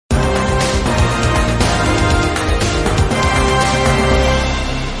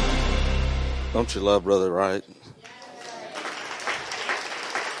Don't you love Brother Wright?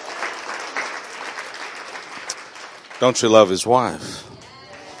 Don't you love his wife?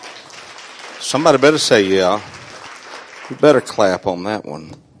 Somebody better say yeah. You better clap on that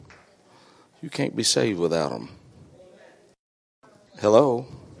one. You can't be saved without them. Hello?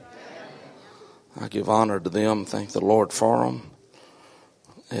 I give honor to them, thank the Lord for them.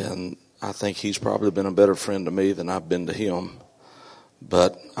 And I think he's probably been a better friend to me than I've been to him.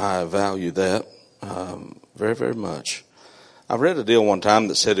 But I value that very, very much. I read a deal one time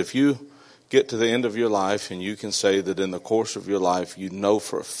that said if you get to the end of your life and you can say that in the course of your life you know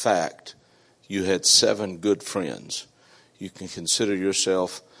for a fact you had 7 good friends, you can consider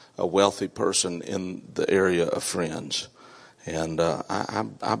yourself a wealthy person in the area of friends. And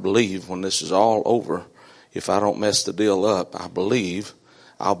I believe when this is all over, if I don't mess the deal up, I believe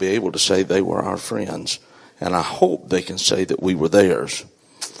I'll be able to say they were our friends. And I hope they can say that we were theirs.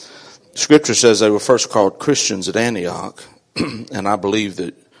 Scripture says they were first called Christians at Antioch. And I believe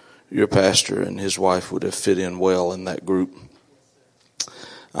that your pastor and his wife would have fit in well in that group.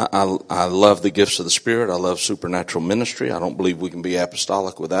 I love the gifts of the Spirit. I love supernatural ministry. I don't believe we can be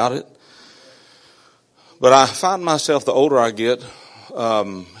apostolic without it. But I find myself, the older I get,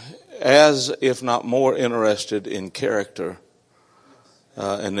 as if not more interested in character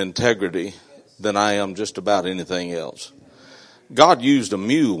and integrity than I am just about anything else. God used a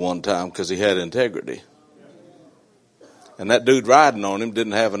mule one time because he had integrity. And that dude riding on him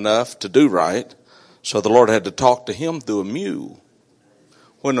didn't have enough to do right. So the Lord had to talk to him through a mule.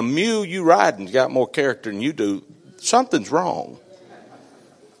 When a mule you riding got more character than you do, something's wrong.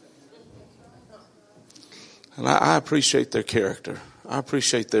 And I appreciate their character. I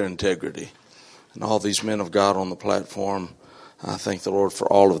appreciate their integrity. And all these men of God on the platform, I thank the Lord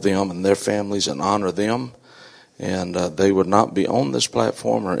for all of them and their families and honor them. And they would not be on this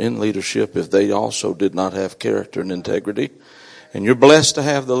platform or in leadership if they also did not have character and integrity. And you're blessed to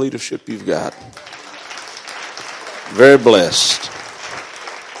have the leadership you've got. Very blessed.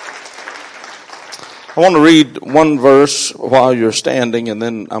 I want to read one verse while you're standing, and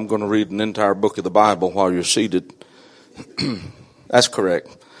then I'm going to read an entire book of the Bible while you're seated. That's correct.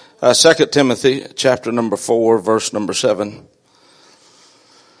 2 Timothy chapter number 4, verse number 7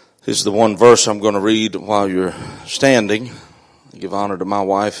 is the one verse I'm going to read while you're standing. I give honor to my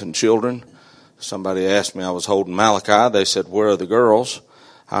wife and children. Somebody asked me, I was holding Malachi. They said, where are the girls?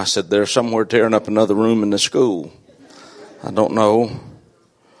 I said, they're somewhere tearing up another room in the school. I don't know.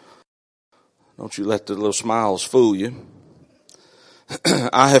 Don't you let the little smiles fool you.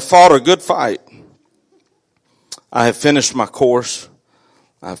 I have fought a good fight. I have finished my course.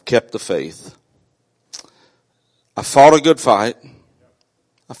 I have kept the faith. I fought a good fight.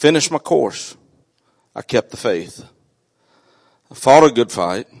 I finished my course. I kept the faith. I fought a good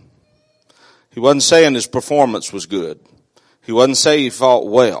fight. He wasn't saying his performance was good. He wasn't saying he fought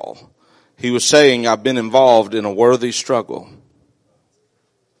well. He was saying, I've been involved in a worthy struggle.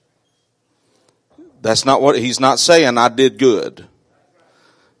 That's not what he's not saying. I did good.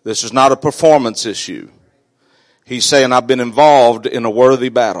 This is not a performance issue. He's saying I've been involved in a worthy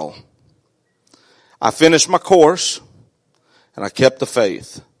battle. I finished my course and I kept the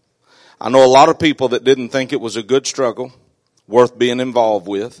faith. I know a lot of people that didn't think it was a good struggle, worth being involved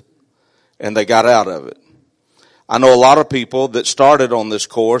with, and they got out of it. I know a lot of people that started on this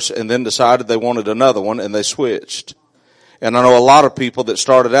course and then decided they wanted another one and they switched. And I know a lot of people that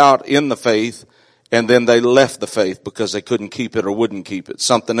started out in the faith and then they left the faith because they couldn't keep it or wouldn't keep it.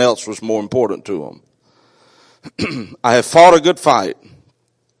 Something else was more important to them. I have fought a good fight.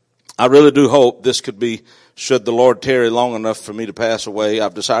 I really do hope this could be, should the Lord tarry long enough for me to pass away.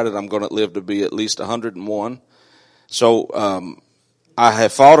 I've decided I'm going to live to be at least 101. So I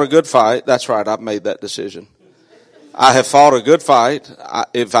have fought a good fight. That's right, I've made that decision. I have fought a good fight.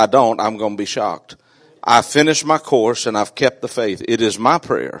 If I don't, I'm going to be shocked. I finished my course and I've kept the faith. It is my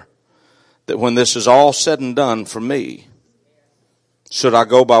prayer that when this is all said and done for me, should I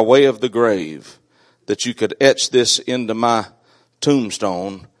go by way of the grave, that you could etch this into my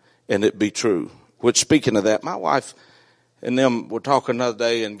tombstone and it be true. Which, speaking of that, my wife and them were talking the other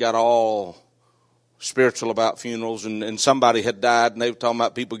day and got all spiritual about funerals, and somebody had died and they were talking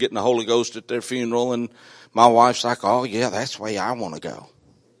about people getting the Holy Ghost at their funeral, and my wife's like, oh yeah, that's the way I want to go.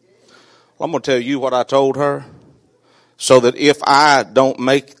 Well, I'm going to tell you what I told her, so that if I don't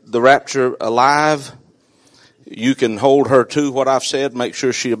make the rapture alive, you can hold her to what I've said, make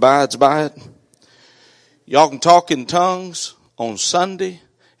sure she abides by it. Y'all can talk in tongues on Sunday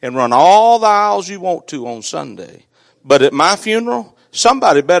and run all the aisles you want to on Sunday. But at my funeral,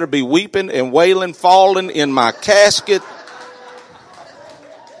 somebody better be weeping and wailing, falling in my casket.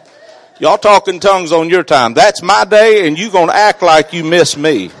 Y'all talk in tongues on your time. That's my day, and you gonna act like you miss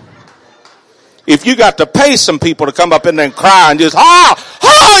me. If you got to pay some people to come up in there and cry and just,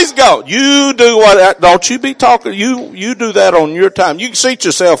 he's gone. You do what, don't you be talking, you do that on your time. You can seat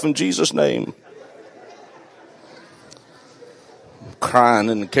yourself in Jesus' name.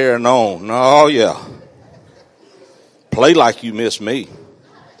 Crying and carrying on. Oh yeah. Play like you miss me.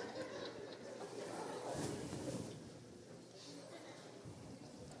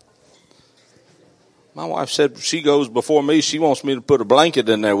 My wife said if she goes before me, she wants me to put a blanket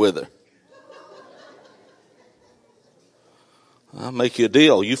in there with her. I'll make you a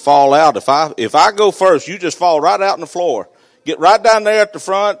deal. You fall out. If I go first, you just fall right out on the floor. Get right down there at the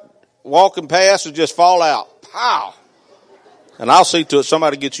front, walking past, and just fall out. Pow! And I'll see to it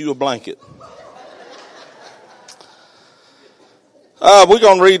somebody gets you a blanket. We're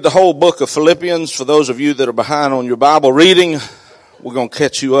going to read the whole book of Philippians. For those of you that are behind on your Bible reading, we're going to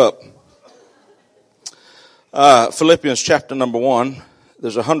catch you up. Philippians chapter number 1.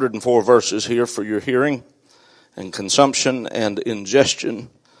 There's 104 verses here for your hearing and consumption and ingestion.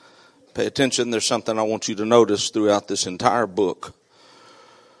 Pay attention. There's something I want you to notice throughout this entire book.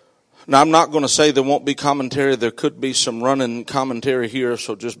 Now, I'm not going to say there won't be commentary. There could be some running commentary here,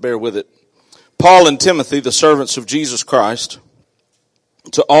 so just bear with it. Paul and Timothy, the servants of Jesus Christ,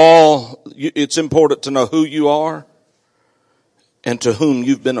 to all, it's important to know who you are and to whom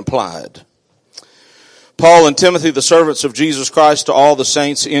you've been applied. Paul and Timothy, the servants of Jesus Christ, to all the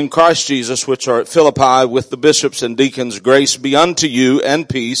saints in Christ Jesus, which are at Philippi, with the bishops and deacons, grace be unto you and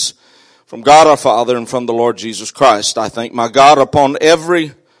peace from God our Father and from the Lord Jesus Christ. I thank my God upon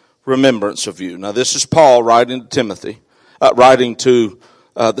every remembrance of you. Now this is Paul writing to Timothy, writing to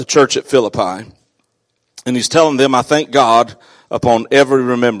the church at Philippi. And he's telling them, I thank God upon every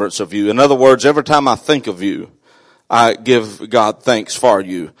remembrance of you. In other words, every time I think of you, I give God thanks for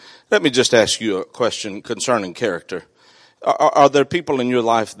you. Let me just ask you a question concerning character. Are there people in your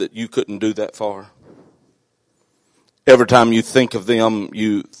life that you couldn't do that for? Every time you think of them,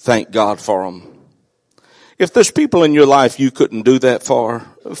 you thank God for them. If there's people in your life you couldn't do that for,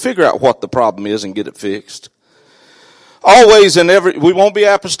 figure out what the problem is and get it fixed. Always and we won't be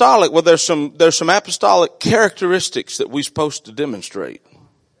apostolic. Well, there's some apostolic characteristics that we're supposed to demonstrate.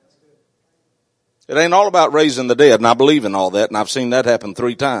 It ain't all about raising the dead, and I believe in all that, and I've seen that happen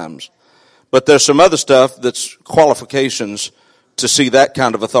 3 times. But there's some other stuff that's qualifications to see that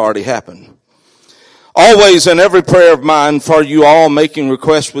kind of authority happen. Always in every prayer of mine for you all, making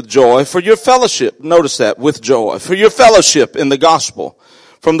requests with joy for your fellowship. Notice that, with joy. For your fellowship in the gospel.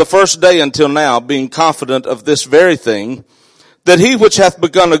 From the first day until now, being confident of this very thing, that he which hath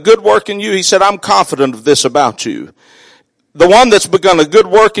begun a good work in you, he said, I'm confident of this about you. The one that's begun a good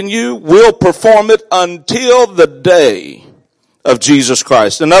work in you will perform it until the day of Jesus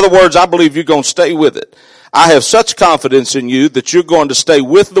Christ. In other words, I believe you're going to stay with it. I have such confidence in you that you're going to stay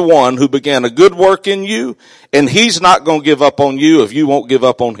with the one who began a good work in you, and he's not going to give up on you if you won't give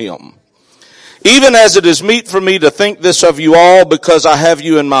up on him. Even as it is meet for me to think this of you all, because I have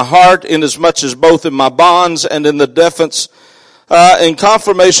you in my heart, inasmuch as both in my bonds and in the defense in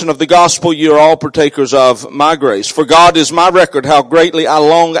confirmation of the gospel, you are all partakers of my grace. For God is my record, how greatly I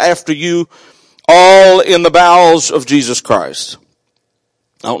long after you all in the bowels of Jesus Christ.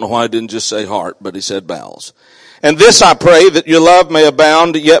 I don't know why I didn't just say heart, but he said bowels. And this I pray, that your love may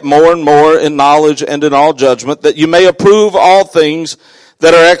abound yet more and more in knowledge and in all judgment, that you may approve all things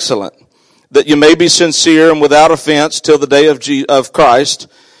that are excellent, that you may be sincere and without offense till the day of Christ,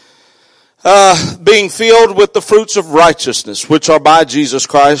 being filled with the fruits of righteousness, which are by Jesus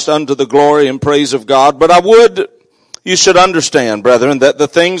Christ unto the glory and praise of God. But I would you should understand, brethren, that the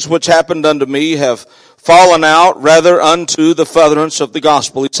things which happened unto me have fallen out rather unto the furtherance of the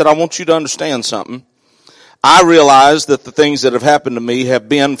gospel. He said, I want you to understand something. I realize that the things that have happened to me have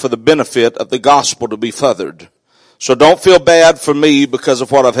been for the benefit of the gospel to be furthered. So don't feel bad for me because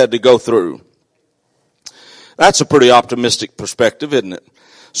of what I've had to go through. That's a pretty optimistic perspective, isn't it?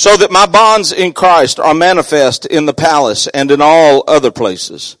 So that my bonds in Christ are manifest in the palace and in all other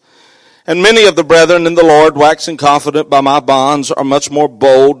places. And many of the brethren in the Lord, waxing confident by my bonds, are much more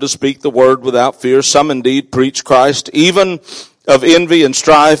bold to speak the word without fear. Some indeed preach Christ, even of envy and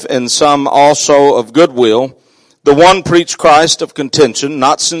strife, and some also of goodwill. The one preached Christ of contention,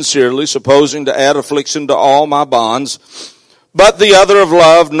 not sincerely, supposing to add affliction to all my bonds. But the other of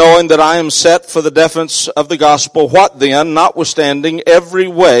love, knowing that I am set for the defense of the gospel. What then, notwithstanding every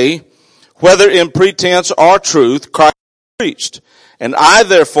way, whether in pretense or truth, Christ preached. And I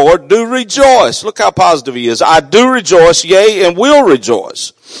therefore do rejoice. Look how positive he is. I do rejoice, yea, and will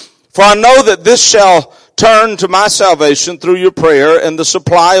rejoice. For I know that this shall turn to my salvation through your prayer and the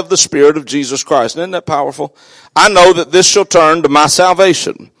supply of the Spirit of Jesus Christ. Isn't that powerful? I know that this shall turn to my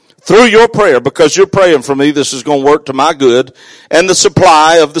salvation through your prayer, because you're praying for me. This is going to work to my good, and the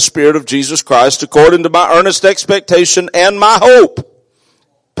supply of the Spirit of Jesus Christ, according to my earnest expectation and my hope.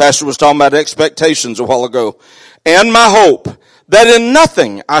 Pastor was talking about expectations a while ago. And my hope, that in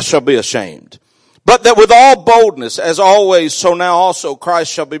nothing I shall be ashamed, but that with all boldness, as always, so now also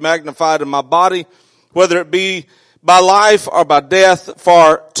Christ shall be magnified in my body, whether it be by life or by death.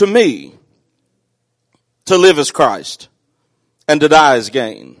 For to me, to live is Christ, and to die is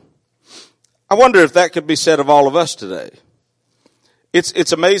gain. I wonder if that could be said of all of us today.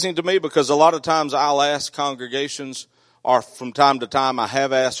 It's amazing to me, because a lot of times I'll ask congregations, or from time to time I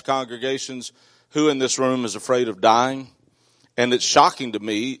have asked congregations, who in this room is afraid of dying? And it's shocking to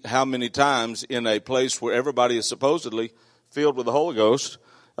me how many times in a place where everybody is supposedly filled with the Holy Ghost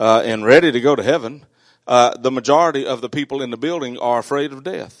and ready to go to heaven, the majority of the people in the building are afraid of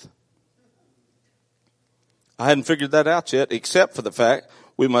death. I hadn't figured that out yet, except for the fact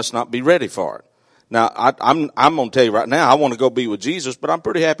we must not be ready for it. Now, I'm going to tell you right now, I want to go be with Jesus, but I'm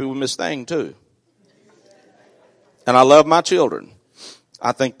pretty happy with Miss Thing too. And I love my children.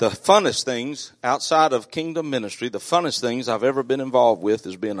 I think the funnest things outside of kingdom ministry, the funnest things I've ever been involved with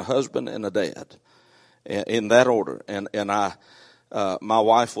is being a husband and a dad, in that order. And my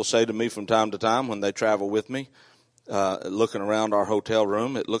wife will say to me from time to time when they travel with me, looking around our hotel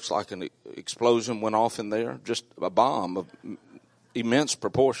room, it looks like an explosion went off in there, just a bomb of immense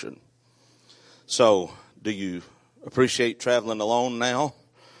proportion. So, do you appreciate traveling alone now?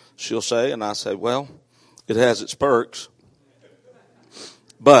 She'll say, and I say, well, it has its perks.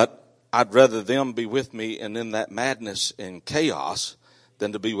 But I'd rather them be with me and in that madness and chaos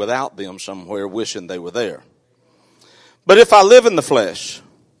than to be without them somewhere wishing they were there. But if I live in the flesh,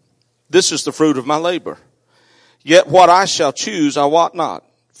 this is the fruit of my labor. Yet what I shall choose I wot not.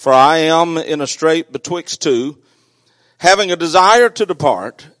 For I am in a strait betwixt two, having a desire to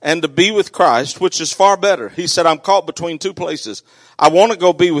depart and to be with Christ, which is far better. He said, I'm caught between two places. I want to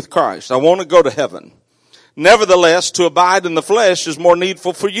go be with Christ. I want to go to heaven. Nevertheless, to abide in the flesh is more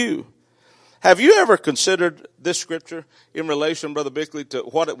needful for you. Have you ever considered this scripture in relation, Brother Bickley, to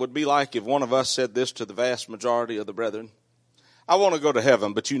what it would be like if one of us said this to the vast majority of the brethren? I want to go to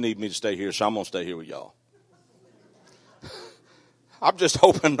heaven, but you need me to stay here, so I'm going to stay here with y'all. I'm just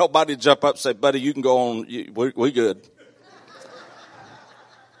hoping nobody jump up and say, buddy, you can go on. We good.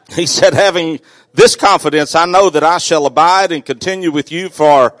 He said, having this confidence, I know that I shall abide and continue with you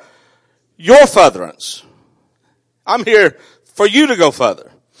for your furtherance. I'm here for you to go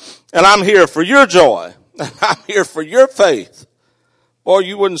further. And I'm here for your joy. And I'm here for your faith. Boy,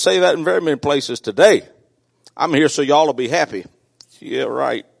 you wouldn't say that in very many places today. I'm here so y'all will be happy. Yeah,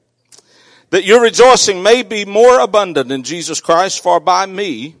 right. That your rejoicing may be more abundant in Jesus Christ, for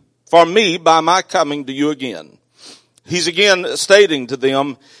me, by my coming to you again. He's again stating to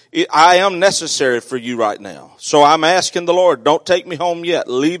them, I am necessary for you right now. So I'm asking the Lord, don't take me home yet.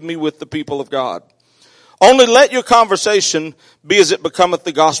 Leave me with the people of God. Only let your conversation be as it becometh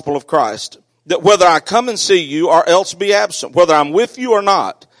the gospel of Christ. That whether I come and see you or else be absent, whether I'm with you or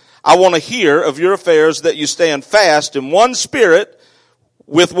not, I want to hear of your affairs, that you stand fast in one spirit,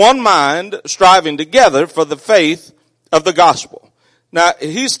 with one mind, striving together for the faith of the gospel. Now,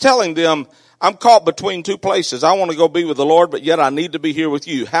 he's telling them, I'm caught between two places. I want to go be with the Lord, but yet I need to be here with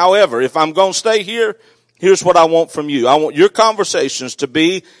you. However, if I'm going to stay here, here's what I want from you. I want your conversations to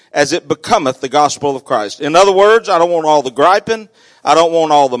be as it becometh the gospel of Christ. In other words, I don't want all the griping. I don't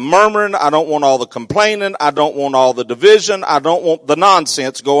want all the murmuring. I don't want all the complaining. I don't want all the division. I don't want the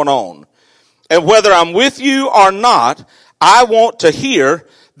nonsense going on. And whether I'm with you or not, I want to hear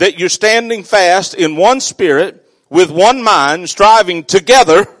that you're standing fast in one spirit, with one mind, striving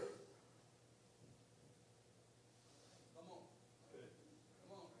together.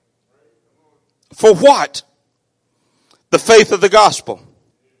 For what? The faith of the gospel.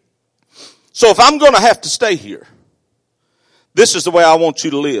 So if I'm going to have to stay here, this is the way I want you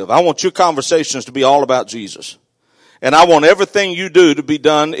to live. I want your conversations to be all about Jesus. And I want everything you do to be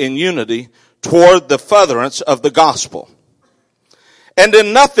done in unity toward the furtherance of the gospel. And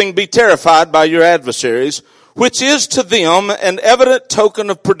in nothing be terrified by your adversaries, which is to them an evident token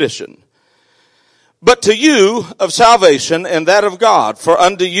of perdition, but to you of salvation and that of God. For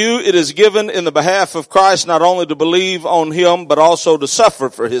unto you it is given in the behalf of Christ not only to believe on him, but also to suffer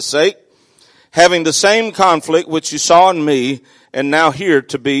for his sake, having the same conflict which you saw in me, and now hear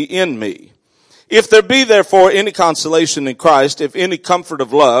to be in me. If there be therefore any consolation in Christ, if any comfort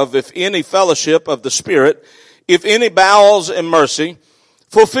of love, if any fellowship of the Spirit, if any bowels and mercy,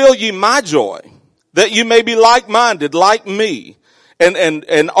 fulfill ye my joy, that you may be like-minded, like me,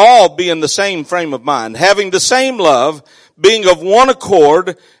 and all be in the same frame of mind, having the same love, being of one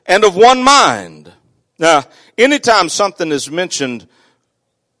accord and of one mind. Now, anytime something is mentioned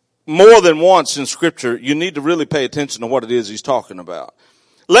more than once in Scripture, you need to really pay attention to what it is he's talking about.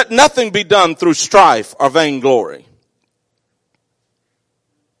 Let nothing be done through strife or vainglory.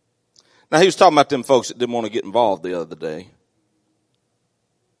 Now, he was talking about them folks that didn't want to get involved the other day.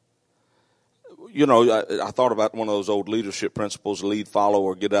 You know, I thought about one of those old leadership principles, lead, follow,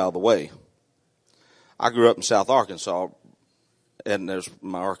 or get out of the way. I grew up in South Arkansas, and there's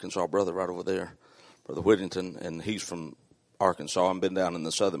my Arkansas brother right over there, Brother Whittington, and he's from Arkansas. I've been down in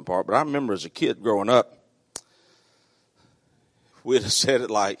the southern part. But I remember as a kid growing up, we'd have said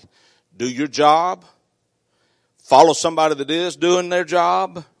it like, do your job, follow somebody that is doing their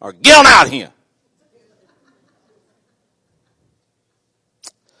job, or get on out here.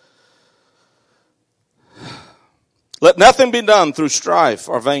 Let nothing be done through strife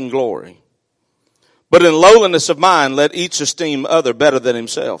or vainglory, but in lowliness of mind let each esteem other better than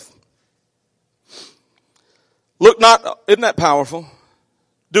himself. Look not, isn't that powerful?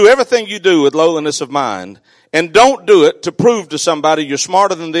 Do everything you do with lowliness of mind, and don't do it to prove to somebody you're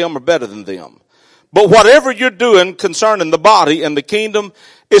smarter than them or better than them. But whatever you're doing concerning the body and the kingdom,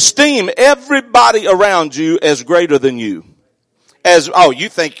 esteem everybody around you as greater than you. As, oh, you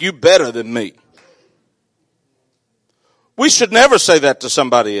think you better than me. We should never say that to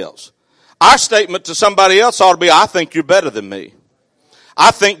somebody else. Our statement to somebody else ought to be, I think you're better than me.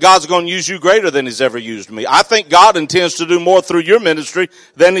 I think God's going to use you greater than he's ever used me. I think God intends to do more through your ministry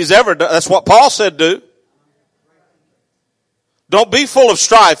than he's ever done. That's what Paul said do. Don't be full of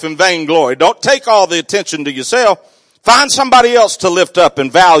strife and vainglory. Don't take all the attention to yourself. Find somebody else to lift up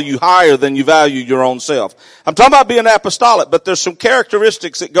and value higher than you value your own self. I'm talking about being apostolic, but there's some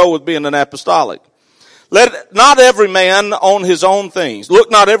characteristics that go with being an apostolic. Let not every man on his own things.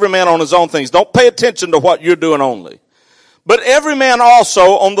 Look not every man on his own things. Don't pay attention to what you're doing only. But every man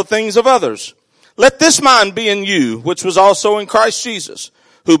also on the things of others. Let this mind be in you, which was also in Christ Jesus,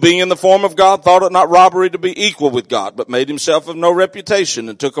 who being in the form of God thought it not robbery to be equal with God, but made himself of no reputation,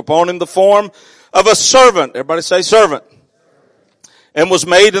 and took upon him the form of a servant. Everybody say servant. And was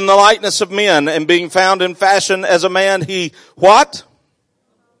made in the likeness of men, and being found in fashion as a man, he what?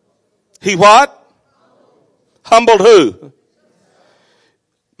 He what? Humbled who?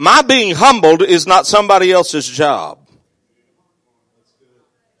 My being humbled is not somebody else's job.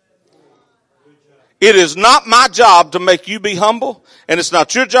 It is not my job to make you be humble, and it's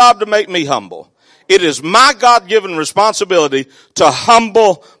not your job to make me humble. It is my God-given responsibility to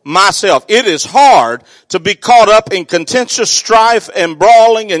humble myself. It is hard to be caught up in contentious strife and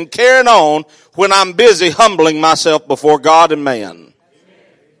brawling and carrying on when I'm busy humbling myself before God and man.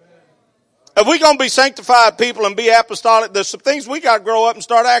 If we're going to be sanctified people and be apostolic, there's some things we got to grow up and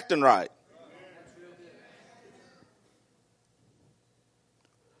start acting right.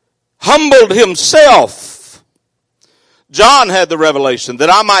 Humbled himself. John had the revelation that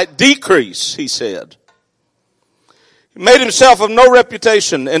I might decrease, he said. He made himself of no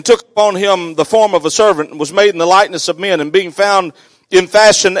reputation and took upon him the form of a servant and was made in the likeness of men, and being found in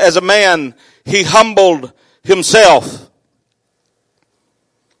fashion as a man, he humbled himself.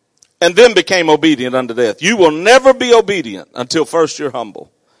 And then became obedient unto death. You will never be obedient until first you're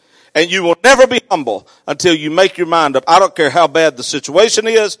humble. And you will never be humble until you make your mind up. I don't care how bad the situation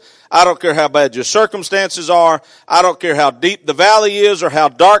is. I don't care how bad your circumstances are. I don't care how deep the valley is or how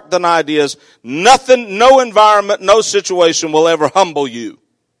dark the night is. Nothing, no environment, no situation will ever humble you.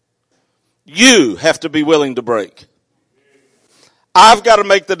 You have to be willing to break. I've got to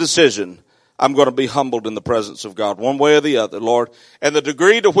make the decision. I'm going to be humbled in the presence of God, one way or the other, Lord. And the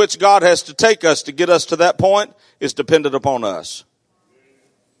degree to which God has to take us to get us to that point is dependent upon us.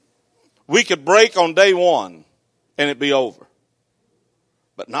 We could break on day one and it'd be over.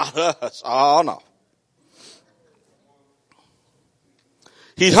 But not us. Oh, no.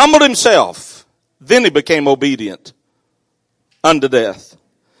 He humbled himself. Then he became obedient unto death,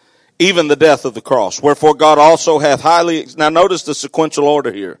 even the death of the cross. Wherefore God also hath highly... Now notice the sequential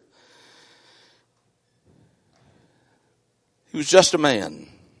order here. He was just a man.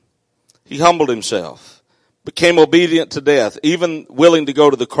 He humbled himself, became obedient to death, even willing to go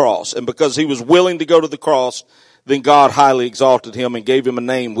to the cross. And because he was willing to go to the cross, then God highly exalted him and gave him a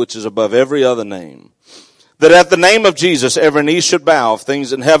name which is above every other name. That at the name of Jesus every knee should bow, of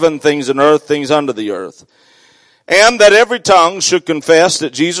things in heaven, things in earth, things under the earth. And that every tongue should confess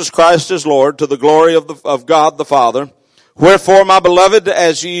that Jesus Christ is Lord, to the glory of God the Father. Wherefore, my beloved,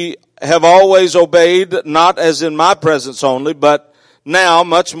 as ye have always obeyed, not as in my presence only, but now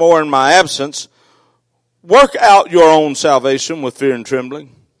much more in my absence, Work out your own salvation with fear and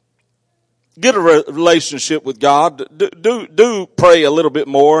trembling. Get a relationship with God. Do pray a little bit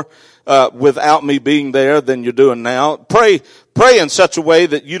more without me being there than you're doing now. Pray in such a way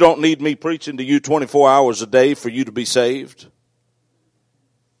that you don't need me preaching to you 24 hours a day for you to be saved.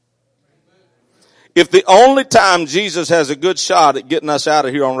 If the only time Jesus has a good shot at getting us out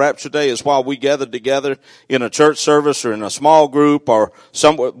of here on Rapture Day is while we gather together in a church service or in a small group or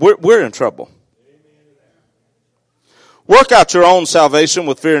somewhere, we're in trouble. Work out your own salvation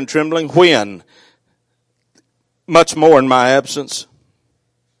with fear and trembling. When? Much more in my absence.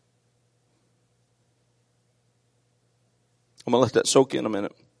 I'm going to let that soak in a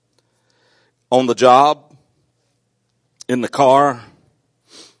minute. On the job, in the car,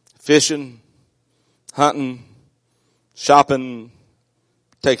 fishing, hunting, shopping,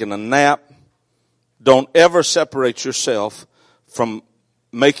 taking a nap. Don't ever separate yourself from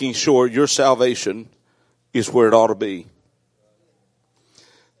making sure your salvation is where it ought to be.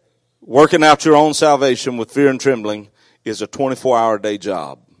 Working out your own salvation with fear and trembling is a 24-hour day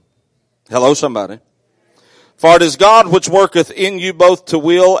job. Hello, somebody. For it is God which worketh in you both to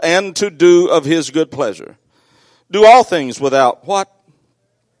will and to do of his good pleasure. Do all things without what?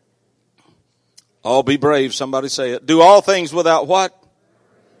 Oh, be brave. Somebody say it. Do all things without what?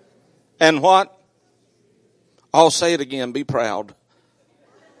 And what? I'll say it again. Be proud.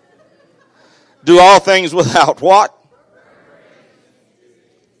 Do all things without what?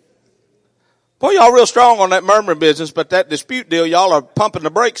 Boy, y'all real strong on that murmuring business, but that dispute deal, y'all are pumping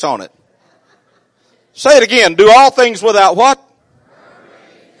the brakes on it. Say it again. Do all things without what?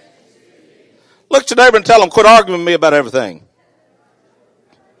 Look at your neighbor and tell them, quit arguing with me about everything.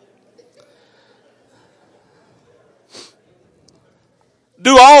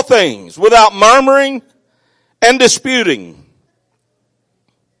 Do all things without murmuring and disputing.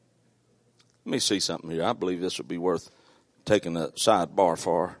 Let me see something here. I believe this would be worth taking a sidebar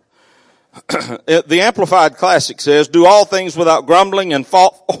for. The Amplified Classic says, do all things without grumbling and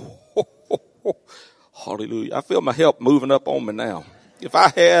fault. Hallelujah. I feel my help moving up on me now. If I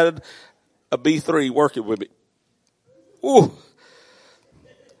had a B3 working with me. Ooh.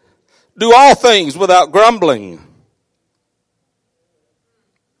 Do all things without grumbling.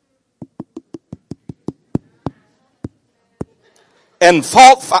 And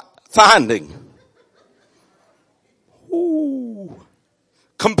fault finding. Ooh.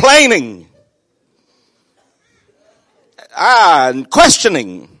 Complaining. And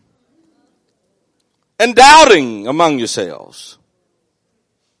questioning. And doubting among yourselves.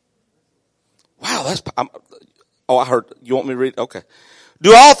 Wow, that's, I heard, you want me to read? Okay.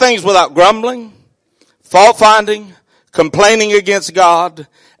 Do all things without grumbling, fault finding, complaining against God,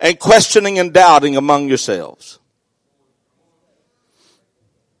 and questioning and doubting among yourselves.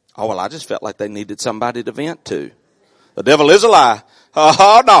 Oh, well, I just felt like they needed somebody to vent to. The devil is a lie.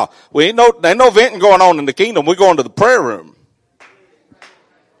 Oh, no. There ain't no venting going on in the kingdom. We're going to the prayer room.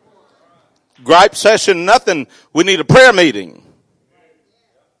 Gripe session, nothing. We need a prayer meeting.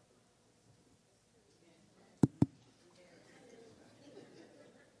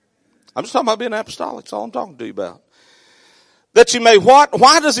 I'm just talking about being apostolic. That's all I'm talking to you about. That you may what?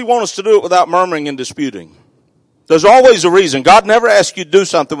 Why does he want us to do it without murmuring and disputing? There's always a reason. God never asks you to do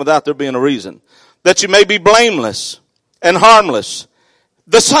something without there being a reason. That you may be blameless and harmless.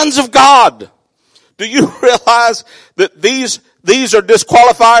 The sons of God. Do you realize that these are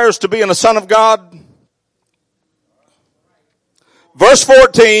disqualifiers to being a son of God? Verse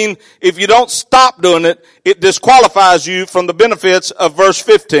 14, if you don't stop doing it, it disqualifies you from the benefits of verse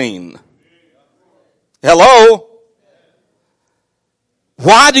 15. Hello?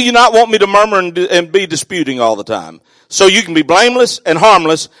 Why do you not want me to murmur and be disputing all the time? So you can be blameless and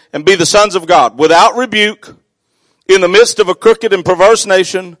harmless and be the sons of God without rebuke in the midst of a crooked and perverse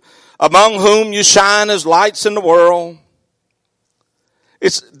nation among whom you shine as lights in the world.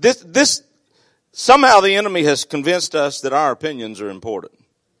 It's this somehow the enemy has convinced us that our opinions are important.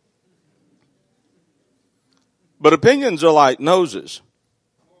 But opinions are like noses.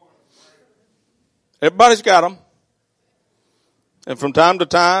 Everybody's got them. And from time to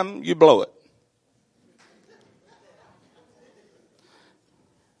time, you blow it.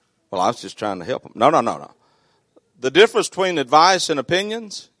 Well, I was just trying to help them. No. The difference between advice and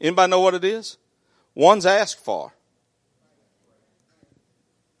opinions, anybody know what it is? One's asked for.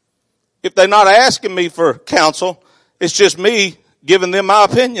 If they're not asking me for counsel, it's just me giving them my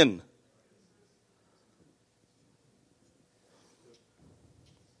opinion.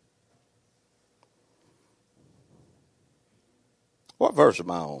 What verse am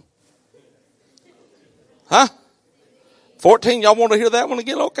I on? Huh? 14? Y'all want to hear that one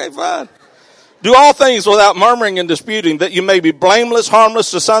again? Okay, fine. Do all things without murmuring and disputing, that you may be blameless,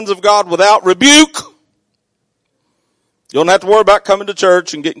 harmless, the sons of God without rebuke. You don't have to worry about coming to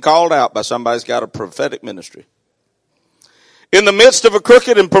church and getting called out by somebody who's got a prophetic ministry. In the midst of a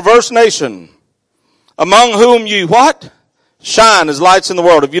crooked and perverse nation, among whom you, what? Shine as lights in the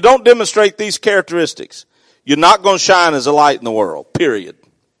world. If you don't demonstrate these characteristics, you're not going to shine as a light in the world, period.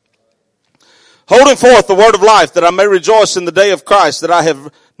 Holding forth the word of life, that I may rejoice in the day of Christ, that I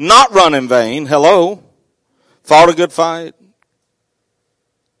have not run in vain. Hello? Fought a good fight.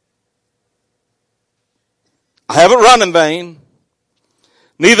 I haven't run in vain,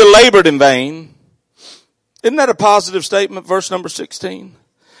 neither labored in vain. Isn't that a positive statement? Verse number 16.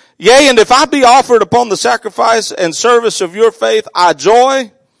 Yea, and if I be offered upon the sacrifice and service of your faith, I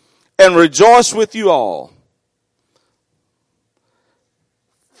joy and rejoice with you all.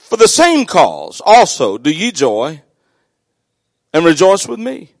 For the same cause also do ye joy and rejoice with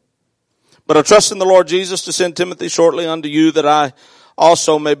me. But I trust in the Lord Jesus to send Timothy shortly unto you, that I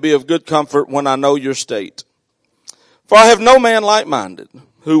also may be of good comfort when I know your state. For I have no man like-minded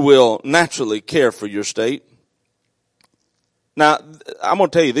who will naturally care for your state. Now, I'm going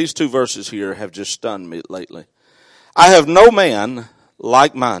to tell you, these two verses here have just stunned me lately. I have no man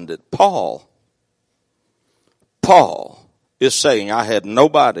like-minded. Paul is saying, I had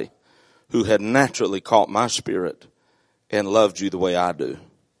nobody who had naturally caught my spirit and loved you the way I do.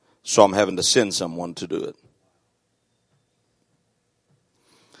 So I'm having to send someone to do it.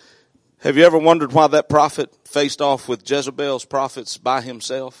 Have you ever wondered why that prophet faced off with Jezebel's prophets by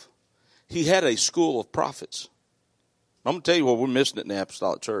himself? He had a school of prophets. I'm going to tell you what we're missing it in the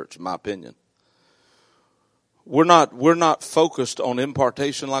Apostolic Church, in my opinion. We're not focused on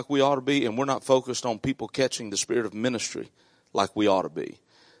impartation like we ought to be, and we're not focused on people catching the spirit of ministry like we ought to be.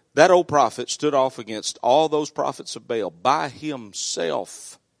 That old prophet stood off against all those prophets of Baal by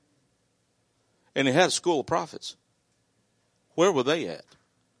himself. And he had a school of prophets. Where were they at?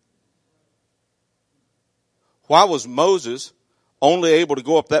 Why was Moses only able to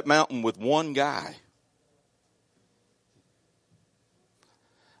go up that mountain with one guy?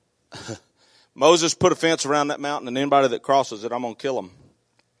 Moses put a fence around that mountain, and anybody that crosses it, I'm going to kill them.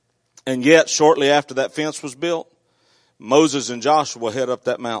 And yet, shortly after that fence was built, Moses and Joshua head up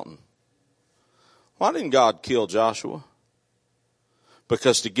that mountain. Why didn't God kill Joshua?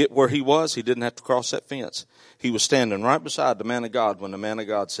 Because to get where he was, he didn't have to cross that fence. He was standing right beside the man of God when the man of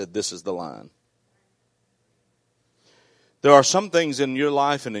God said, this is the line. There are some things in your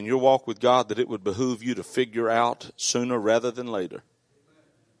life and in your walk with God that it would behoove you to figure out sooner rather than later.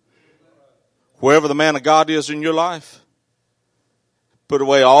 Wherever the man of God is in your life, put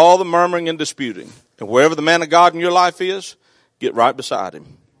away all the murmuring and disputing. And wherever the man of God in your life is, get right beside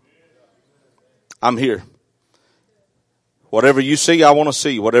him. I'm here. Whatever you see, I want to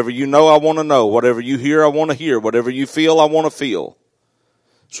see. Whatever you know, I want to know. Whatever you hear, I want to hear. Whatever you feel, I want to feel.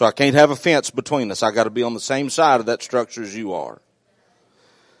 So I can't have a fence between us. I got to be on the same side of that structure as you are.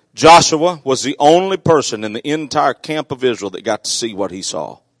 Joshua was the only person in the entire camp of Israel that got to see what he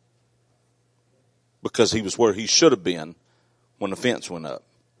saw. Because he was where he should have been when the fence went up.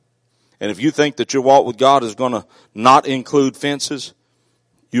 And if you think that your walk with God is going to not include fences,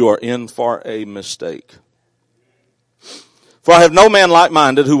 you are in for a mistake. For I have no man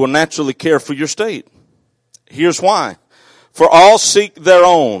like-minded who will naturally care for your state. Here's why. For all seek their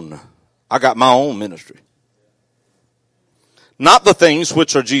own. I got my own ministry. Not the things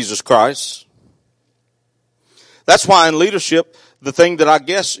which are Jesus Christ. That's why in leadership, the thing that I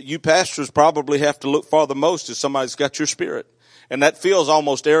guess you pastors probably have to look for the most is somebody's got your spirit. And that feels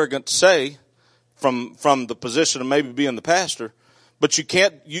almost arrogant to say from the position of maybe being the pastor. But you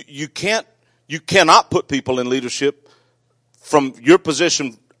cannot put people in leadership from your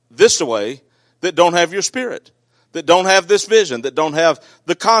position this way that don't have your spirit, that don't have this vision, that don't have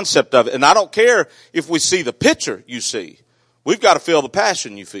the concept of it. And I don't care if we see the picture you see. We've got to feel the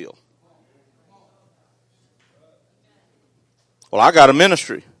passion you feel. Well, I got a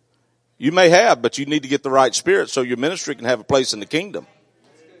ministry. You may have, but you need to get the right spirit so your ministry can have a place in the kingdom.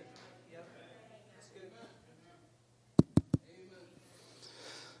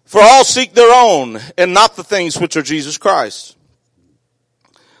 For all seek their own, and not the things which are Jesus Christ.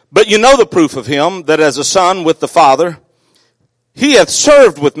 But you know the proof of him, that as a son with the Father, he hath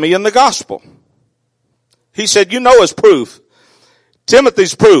served with me in the gospel. He said, you know his proof.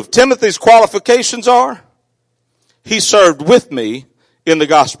 Timothy's proof. Timothy's qualifications are, he served with me in the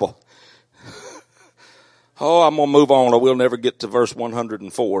gospel. Oh, I'm going to move on or we'll never get to verse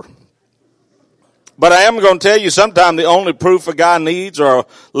 104. But I am going to tell you, sometimes the only proof a guy needs or a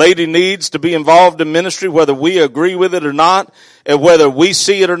lady needs to be involved in ministry, whether we agree with it or not, and whether we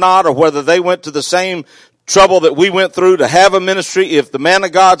see it or not, or whether they went to the same trouble that we went through to have a ministry, if the man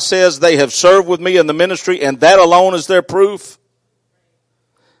of God says they have served with me in the ministry and that alone is their proof,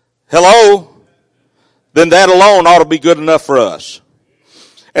 hello, then that alone ought to be good enough for us.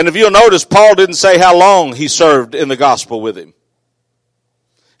 And if you'll notice, Paul didn't say how long he served in the gospel with him.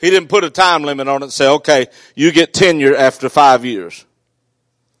 He didn't put a time limit on it and say, okay, you get tenure after 5 years.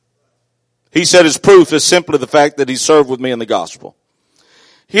 He said his proof is simply the fact that he served with me in the gospel.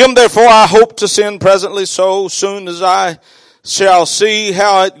 Him therefore I hope to send presently, so soon as I shall see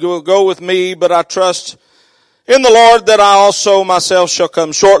how it will go with me, but I trust in the Lord that I also myself shall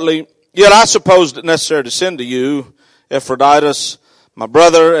come shortly. Yet I supposed it necessary to send to you Epaphroditus, my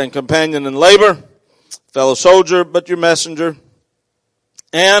brother and companion in labor, fellow soldier, but your messenger,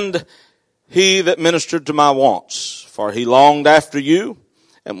 and he that ministered to my wants. For he longed after you,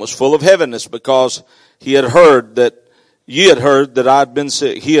 and was full of heaviness, because ye had heard that I had been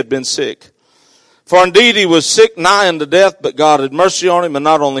sick. He had been sick. For indeed he was sick nigh unto death, but God had mercy on him, and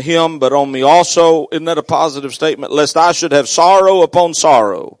not only him, but on me also. Isn't that a positive statement? Lest I should have sorrow upon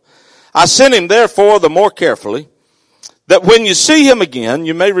sorrow. I sent him therefore the more carefully, that when you see him again,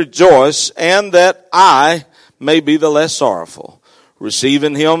 you may rejoice, and that I may be the less sorrowful. Receive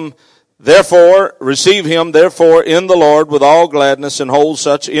him therefore in the Lord with all gladness, and hold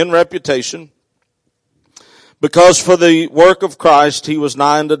such in reputation. Because for the work of Christ he was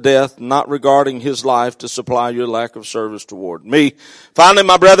nigh unto death, not regarding his life to supply your lack of service toward me. Finally,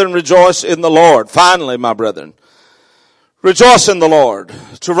 my brethren, rejoice in the Lord. Finally, my brethren, rejoice in the Lord.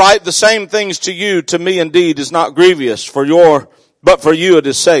 To write the same things to me indeed is not grievous, but for you it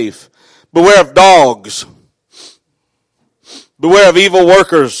is safe. Beware of dogs. Beware of evil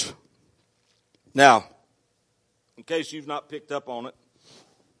workers. Now, in case you've not picked up on it,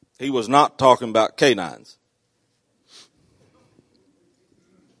 he was not talking about canines.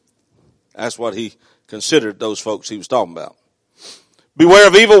 That's what he considered those folks he was talking about. Beware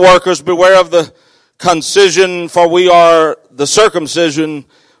of evil workers, beware of the concision, for we are the circumcision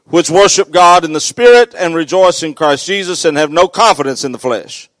which worship God in the Spirit and rejoice in Christ Jesus and have no confidence in the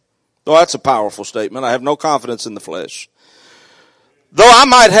flesh. Though that's a powerful statement. I have no confidence in the flesh. Though I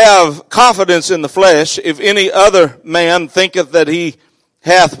might have confidence in the flesh, if any other man thinketh that he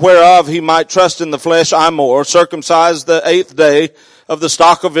hath whereof he might trust in the flesh, I more, circumcised the 8th day, of the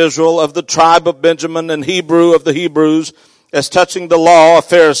stock of Israel, of the tribe of Benjamin, and Hebrew of the Hebrews, as touching the law, a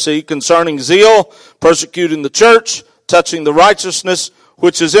Pharisee, concerning zeal, persecuting the church, touching the righteousness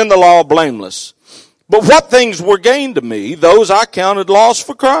which is in the law, blameless. But what things were gained to me, those I counted loss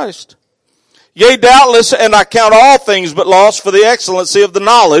for Christ. Yea, doubtless, and I count all things but loss for the excellency of the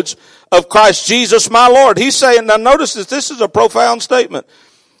knowledge of Christ Jesus my Lord. He's saying, now notice this is a profound statement.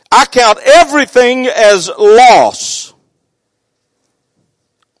 I count everything as loss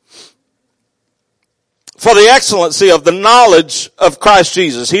for the excellency of the knowledge of Christ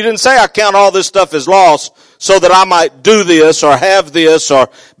Jesus. He didn't say I count all this stuff as loss so that I might do this or have this or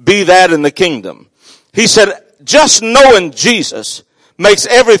be that in the kingdom. He said, just knowing Jesus makes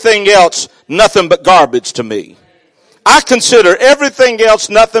everything else nothing but garbage to me. I consider everything else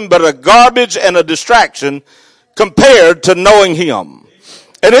nothing but a garbage and a distraction compared to knowing him.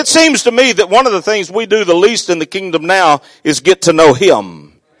 And it seems to me that one of the things we do the least in the kingdom now is get to know him.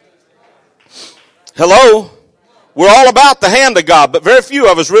 Hello? We're all about the hand of God, but very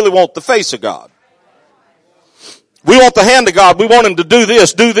few of us really want the face of God. We want the hand of God. We want him to do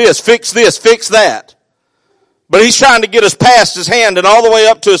this, fix that. But he's trying to get us past his hand and all the way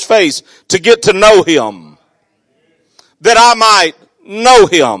up to his face to get to know him. That I might know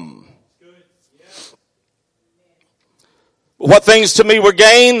him. What things to me were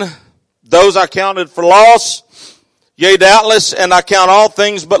gain, those I counted for loss. Yea, doubtless, and I count all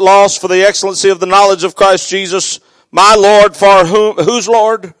things but loss for the excellency of the knowledge of Christ Jesus, my Lord, for whose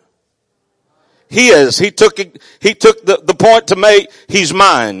Lord? He is. He took the point to make, he's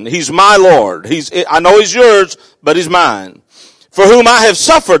mine. He's my Lord. I know he's yours, but he's mine. For whom I have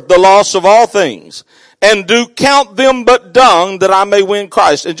suffered the loss of all things, and do count them but dung, that I may win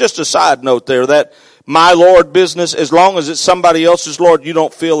Christ. And just a side note there, that my Lord business, as long as it's somebody else's Lord, you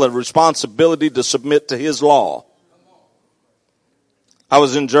don't feel a responsibility to submit to his law. I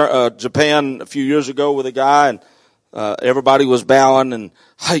was in Japan a few years ago with a guy, and everybody was bowing, and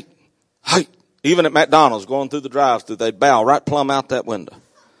hey. Even at McDonald's, going through the drive-thru, they'd bow right plumb out that window.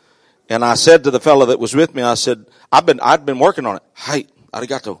 And I said to the fellow that was with me, I said, I'd been working on it. Hey,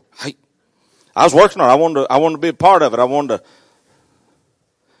 arigato. Hey. I was working on it. I wanted to be a part of it. And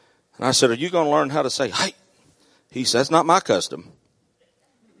And I said, are you going to learn how to say, hey? He said, that's not my custom.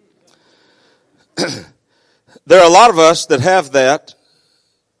 There are a lot of us that have that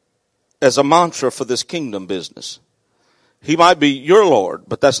as a mantra for this kingdom business. He might be your Lord,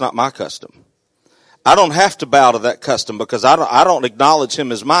 but that's not my custom. I don't have to bow to that custom because I don't acknowledge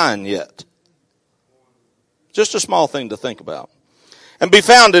him as mine yet. Just a small thing to think about. And be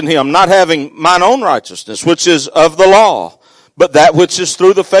found in him, not having mine own righteousness, which is of the law, but that which is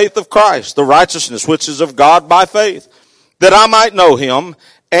through the faith of Christ, the righteousness which is of God by faith, that I might know him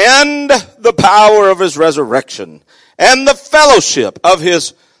and the power of his resurrection and the fellowship of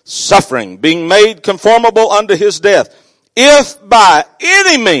his suffering, being made conformable unto his death. If by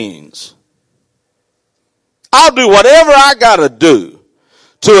any means I'll do whatever I gotta do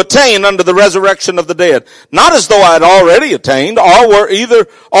to attain unto the resurrection of the dead. Not as though I had already attained or were either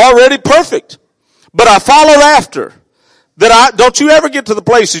already perfect. But I followed after. Don't you ever get to the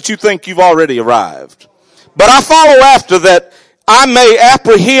place that you think you've already arrived. But I follow after that I may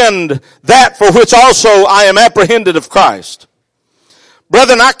apprehend that for which also I am apprehended of Christ.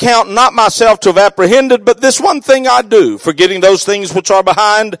 Brethren, I count not myself to have apprehended, but this one thing I do, forgetting those things which are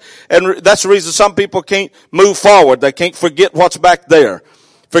behind, and that's the reason some people can't move forward. They can't forget what's back there.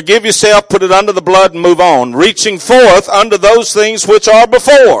 Forgive yourself, put it under the blood, and move on, reaching forth unto those things which are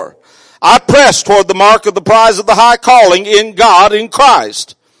before. I press toward the mark of the prize of the high calling in God in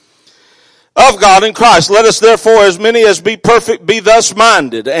Christ. Of God in Christ. Let us therefore, as many as be perfect, be thus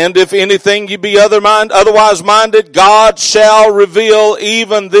minded. And if anything ye be otherwise minded, God shall reveal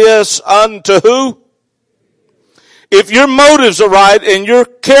even this unto who? If your motives are right and your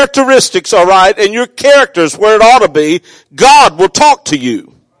characteristics are right and your character's where it ought to be, God will talk to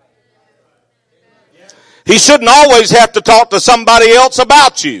you. He shouldn't always have to talk to somebody else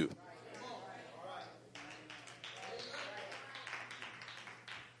about you.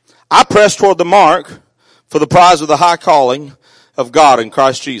 I press toward the mark for the prize of the high calling of God in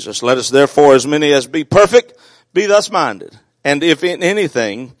Christ Jesus. Let us therefore, as many as be perfect, be thus minded. And if in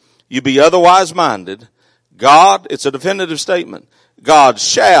anything you be otherwise minded, God, it's a definitive statement, God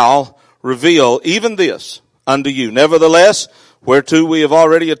shall reveal even this unto you. Nevertheless, whereto we have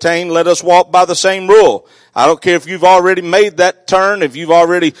already attained, let us walk by the same rule. I don't care if you've already made that turn, if you've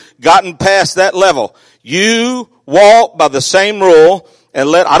already gotten past that level. You walk by the same rule.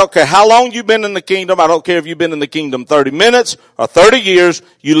 And I don't care how long you've been in the kingdom. I don't care if you've been in the kingdom 30 minutes or 30 years.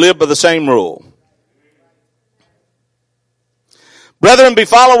 You live by the same rule. Brethren, be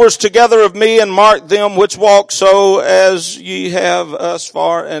followers together of me and mark them which walk so as ye have us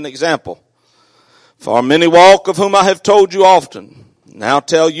for an example. For many walk, of whom I have told you often. Now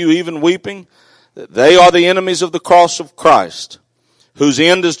tell you even weeping that they are the enemies of the cross of Christ, whose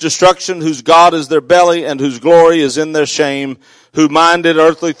end is destruction, whose God is their belly, and whose glory is in their shame, who minded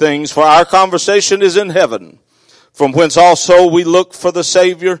earthly things, for our conversation is in heaven, from whence also we look for the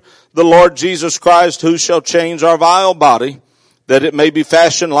Savior, the Lord Jesus Christ, who shall change our vile body, that it may be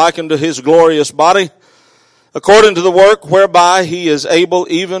fashioned like unto his glorious body, according to the work whereby he is able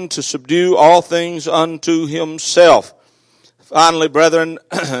even to subdue all things unto himself. Finally, brethren,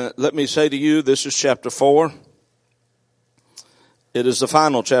 let me say to you, this is chapter 4. It is the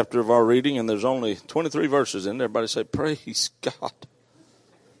final chapter of our reading, and there's only 23 verses in there. Everybody say, praise God.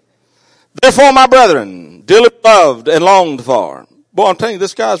 Therefore, my brethren, dearly loved and longed for. Boy, I'm telling you,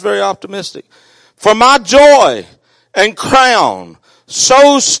 this guy's very optimistic. For my joy and crown,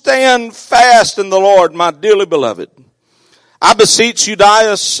 so stand fast in the Lord, my dearly beloved. I beseech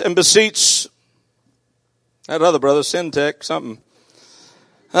Euodias and beseech that other brother, Syntyche, something.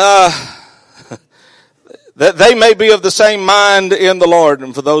 That they may be of the same mind in the Lord.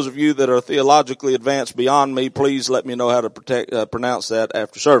 And for those of you that are theologically advanced beyond me, please let me know how to pronounce that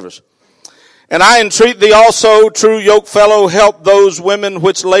after service. And I entreat thee also, true yokefellow, help those women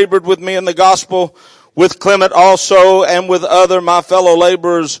which labored with me in the gospel, with Clement also, and with other my fellow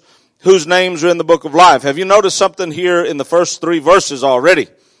laborers, whose names are in the book of life. Have you noticed something here in the first 3 verses already?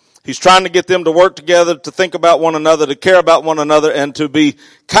 He's trying to get them to work together, to think about one another, to care about one another, and to be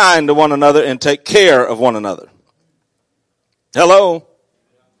kind to one another and take care of one another. Hello?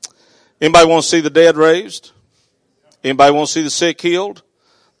 Anybody want to see the dead raised? Anybody want to see the sick healed?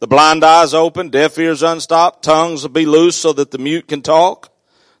 The blind eyes open, deaf ears unstopped, tongues will be loose so that the mute can talk?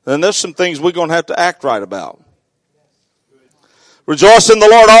 Then there's some things we're going to have to act right about. Rejoice in the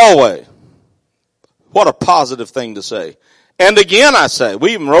Lord always. What a positive thing to say. And again I say,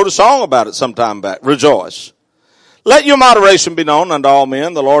 we even wrote a song about it some time back. Rejoice. Let your moderation be known unto all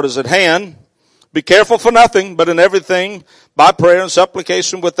men. The Lord is at hand. Be careful for nothing, but in everything, by prayer and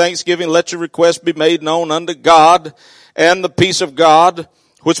supplication with thanksgiving, let your requests be made known unto God. And the peace of God,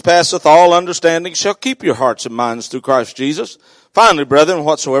 which passeth all understanding, shall keep your hearts and minds through Christ Jesus. Finally, brethren,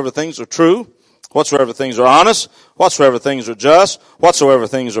 whatsoever things are true, whatsoever things are honest, whatsoever things are just, whatsoever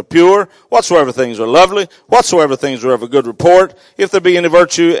things are pure, whatsoever things are lovely, whatsoever things are of a good report, if there be any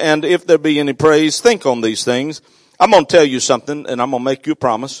virtue and if there be any praise, think on these things. I'm going to tell you something, and I'm going to make you a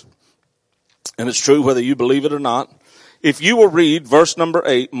promise, and it's true whether you believe it or not. If you will read verse number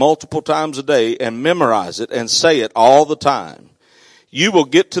 8 multiple times a day and memorize it and say it all the time, you will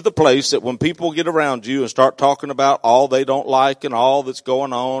get to the place that when people get around you and start talking about all they don't like and all that's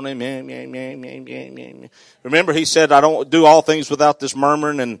going on, amen. Remember he said, I don't do all things without this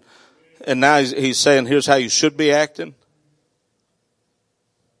murmuring, and now he's saying, here's how you should be acting.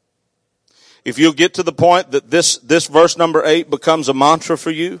 If you'll get to the point that this verse number 8 becomes a mantra for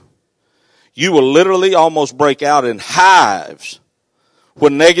you, you will literally almost break out in hives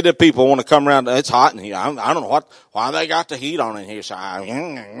when negative people want to come around. It's hot in here. I don't know why they got the heat on in here. So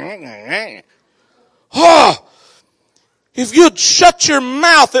if you'd shut your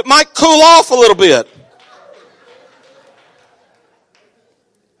mouth, it might cool off a little bit.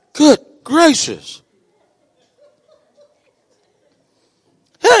 Good gracious.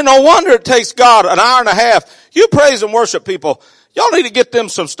 It ain't no wonder it takes God an hour and a half. You praise and worship people, y'all need to get them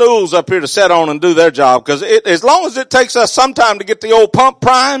some stools up here to sit on and do their job, because as long as it takes us some time to get the old pump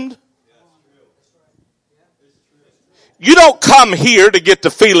primed, you don't come here to get to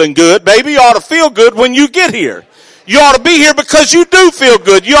feeling good, baby. You ought to feel good when you get here. You ought to be here because you do feel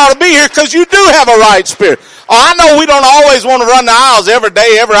good. You ought to be here because you do have a right spirit. Oh, I know we don't always want to run the aisles every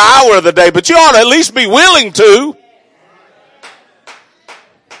day, every hour of the day, but you ought to at least be willing to.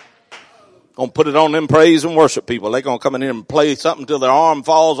 Gonna put it on them praise and worship people. They're gonna come in here and play something till their arm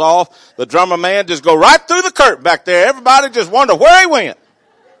falls off. The drummer man just go right through the curtain back there. Everybody just wonder where he went.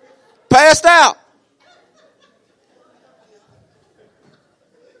 Passed out.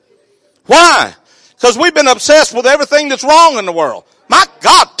 Why? Because we've been obsessed with everything that's wrong in the world. My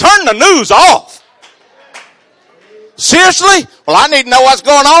God, turn the news off. Seriously? Well, I need to know what's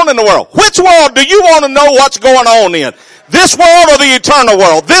going on in the world. Which world do you want to know what's going on in? This world or the eternal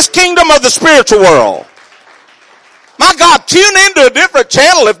world? This kingdom or the spiritual world? My God, tune into a different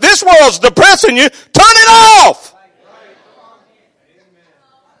channel. If this world's depressing you, turn it off.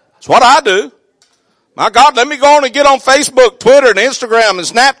 That's what I do. My God, let me go on and get on Facebook, Twitter, and Instagram, and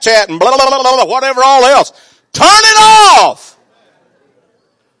Snapchat, and blah, blah, blah, blah, whatever all else. Turn it off.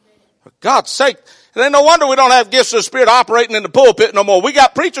 For God's sake. It ain't no wonder we don't have gifts of the Spirit operating in the pulpit no more. We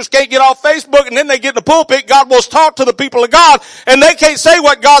got preachers can't get off Facebook, and then they get in the pulpit. God wants to talk to the people of God, and they can't say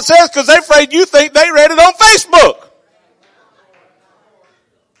what God says because they're afraid you think they read it on Facebook.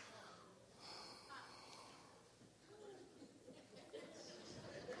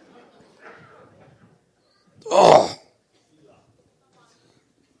 Oh.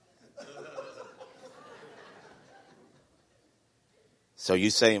 So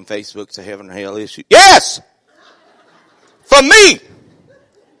you saying Facebook's a heaven or hell issue? Yes! For me.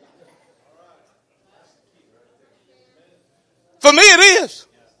 For me it is.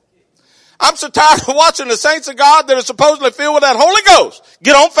 I'm so tired of watching the saints of God that are supposedly filled with that Holy Ghost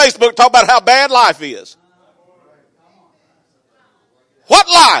get on Facebook and talk about how bad life is. What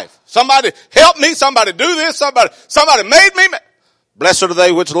life? Somebody help me, somebody do this, somebody made me. Blessed are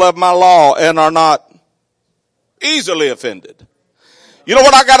they which love my law and are not easily offended. You know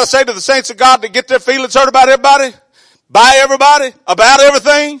what I got to say to the saints of God that get their feelings hurt about everybody? By everybody? About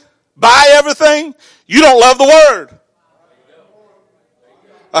everything? By everything? You don't love the Word.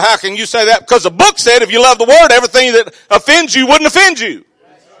 Well, how can you say that? Because the book said if you love the Word, everything that offends you wouldn't offend you.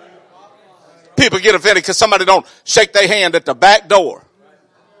 People get offended because somebody don't shake their hand at the back door.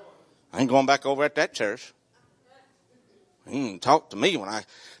 I ain't going back over at that church. Talk to me when I...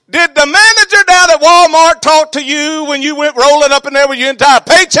 Did the manager down at Walmart talk to you when you went rolling up in there with your entire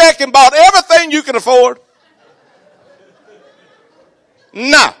paycheck and bought everything you can afford?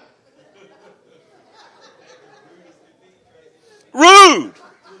 No. Rude.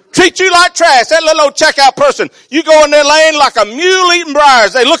 Treat you like trash. That little old checkout person. You go in there laying like a mule eating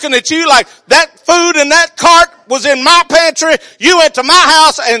briars. They looking at you like that food in that cart was in my pantry. You went to my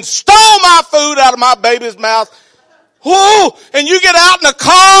house and stole my food out of my baby's mouth. Whoo! And you get out in the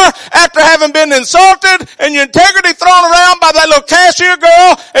car after having been insulted and your integrity thrown around by that little cashier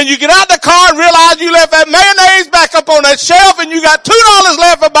girl, and you get out in the car and realize you left that mayonnaise back up on that shelf and you got $2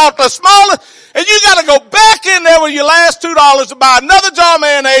 left about the smallest, and you got to go back in there with your last $2 to buy another jar of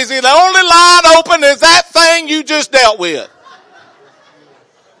mayonnaise, and the only line open is that thing you just dealt with.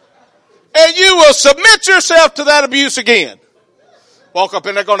 And you will submit yourself to that abuse again. Walk up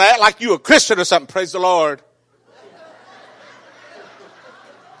in there going to act like you a Christian or something. Praise the Lord.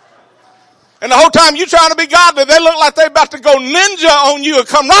 And the whole time you trying to be godly, they look like they about to go ninja on you and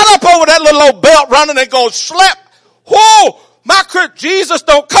come right up over that little old belt running and go slap. Whoa! Jesus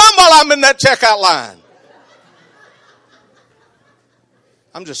don't come while I'm in that checkout line.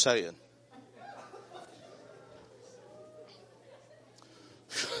 I'm just saying.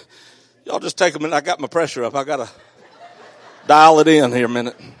 Y'all just take a minute. I got my pressure up. I got to dial it in here a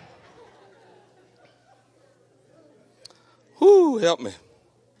minute. Whoo, help me.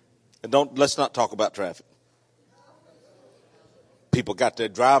 And let's not talk about traffic. People got their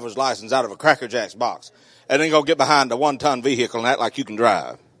driver's license out of a Cracker Jacks box and then go get behind a 1-ton vehicle and act like you can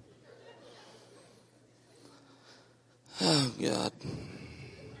drive. Oh, God.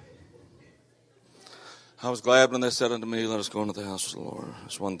 I was glad when they said unto me, let us go into the house of the Lord.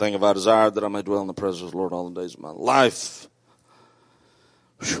 It's one thing have I desired, that I may dwell in the presence of the Lord all the days of my life.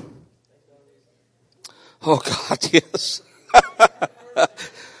 Whew. Oh, God, yes.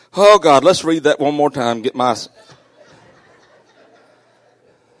 Oh, God, let's read that one more time.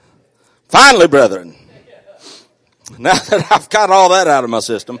 Finally, brethren, now that I've got all that out of my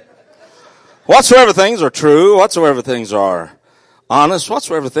system, whatsoever things are true, whatsoever things are honest,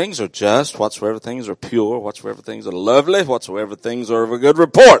 whatsoever things are just, whatsoever things are pure, whatsoever things are lovely, whatsoever things are of a good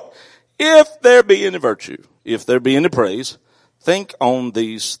report, if there be any virtue, if there be any praise, think on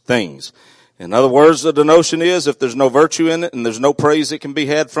these things. In other words, the notion is if there's no virtue in it and there's no praise that can be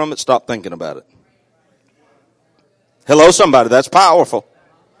had from it, stop thinking about it. Hello, somebody. That's powerful.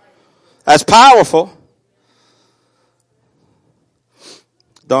 That's powerful.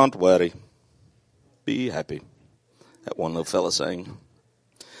 Don't worry. Be happy. That one little fella saying.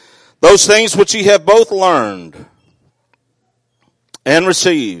 Those things which ye have both learned and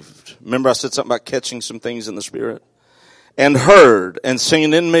received. Remember I said something about catching some things in the Spirit? And heard and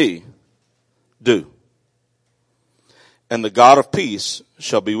seen in me. Do. And the God of peace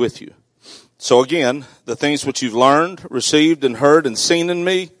shall be with you. So again, the things which you've learned, received, and heard, and seen in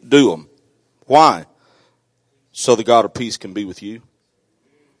me, do them. Why? So the God of peace can be with you.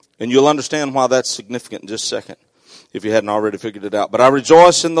 And you'll understand why that's significant in just a second, if you hadn't already figured it out. But I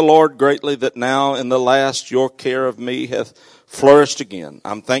rejoice in the Lord greatly that now in the last your care of me hath flourished again.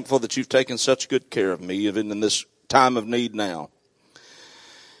 I'm thankful that you've taken such good care of me, even in this time of need now.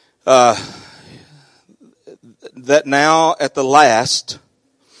 That now at the last,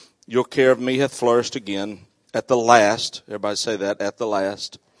 your care of me hath flourished again. At the last, everybody say that, at the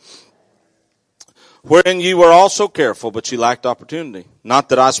last. Wherein ye were also careful, but ye lacked opportunity. Not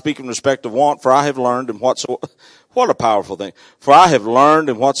that I speak in respect of want, for I have learned in what a powerful thing. For I have learned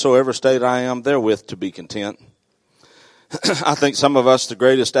in whatsoever state I am therewith to be content. I think some of us, the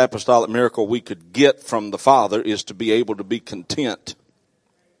greatest apostolic miracle we could get from the Father is to be able to be content.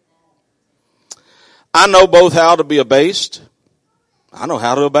 I know both how to be abased. I know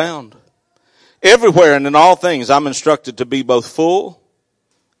how to abound. Everywhere and in all things I'm instructed to be both full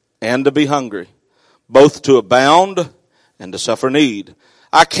and to be hungry. Both to abound and to suffer need.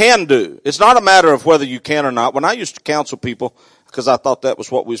 I can do. It's not a matter of whether you can or not. When I used to counsel people, because I thought that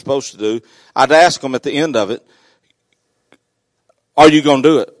was what we were supposed to do, I'd ask them at the end of it, are you going to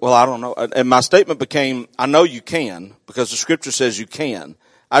do it? Well, I don't know. And my statement became, I know you can, because the scripture says you can.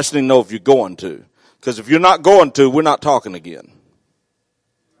 I just need to know if you're going to. Because if you're not going to, we're not talking again.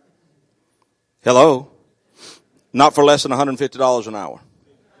 Hello? Not for less than $150 an hour.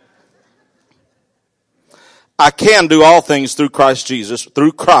 I can do all things through Christ Jesus,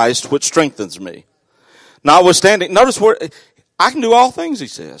 through Christ, which strengthens me. Notwithstanding, notice where, I can do all things, he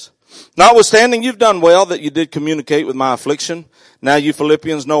says. Notwithstanding, you've done well that you did communicate with my affliction. Now you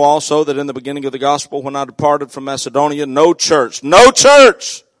Philippians know also that in the beginning of the gospel, when I departed from Macedonia, no church,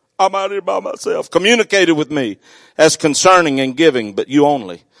 I'm out here by myself, communicated with me as concerning and giving, but you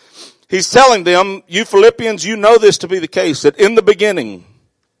only. He's telling them, you Philippians, you know this to be the case, that in the beginning,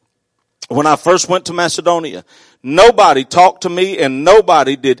 when I first went to Macedonia, nobody talked to me and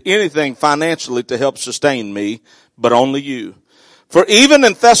nobody did anything financially to help sustain me, but only you. For even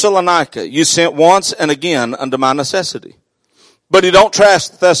in Thessalonica, you sent once and again unto my necessity. But he don't trash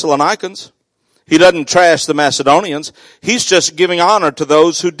the Thessalonians. He doesn't trash the Macedonians. He's just giving honor to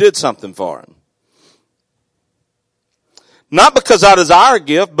those who did something for him. Not because I desire a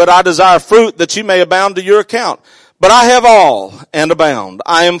gift, but I desire fruit that you may abound to your account. But I have all and abound.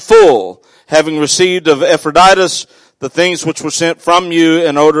 I am full, having received of Epaphroditus the things which were sent from you,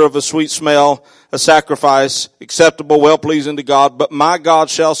 an odor of a sweet smell, a sacrifice, acceptable, well-pleasing to God. But my God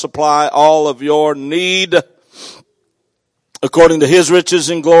shall supply all of your need according to his riches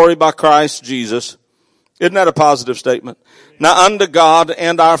in glory by Christ Jesus. Isn't that a positive statement? Now unto God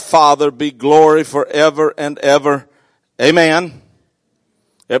and our Father be glory forever and ever. Amen.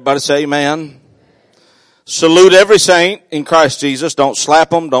 Everybody say amen. Salute every saint in Christ Jesus. Don't slap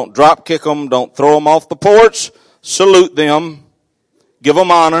them. Don't drop kick them. Don't throw them off the porch. Salute them. Give them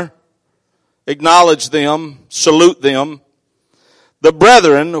honor. Acknowledge them. Salute them. The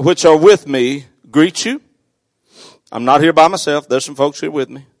brethren which are with me greet you. I'm not here by myself. There's some folks here with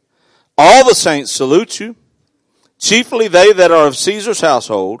me. All the saints salute you. Chiefly they that are of Caesar's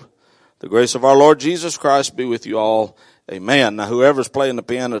household. The grace of our Lord Jesus Christ be with you all. Amen. Now, whoever's playing the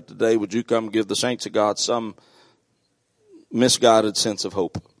piano today, would you come give the saints of God some misguided sense of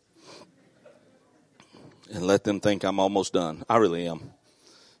hope? And let them think I'm almost done. I really am.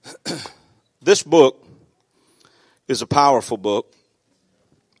 This book is a powerful book.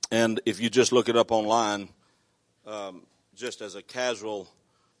 And if you just look it up online, just as a casual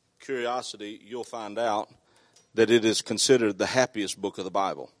curiosity, you'll find out that it is considered the happiest book of the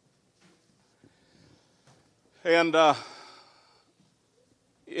Bible. And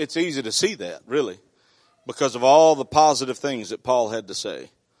it's easy to see that, really, because of all the positive things that Paul had to say.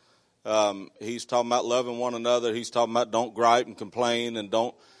 He's talking about loving one another. He's talking about don't gripe and complain and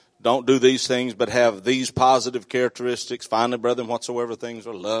don't do these things, but have these positive characteristics. Finally, brethren, whatsoever things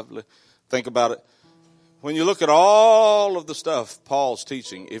are lovely. Think about it. When you look at all of the stuff Paul's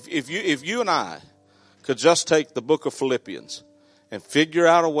teaching, if you and I could just take the book of Philippians and figure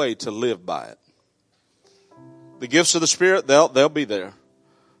out a way to live by it. The gifts of the Spirit, they'll be there.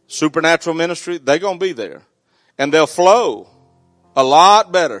 Supernatural ministry, they're going to be there. And they'll flow a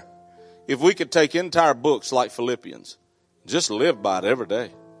lot better if we could take entire books like Philippians. Just live by it every day.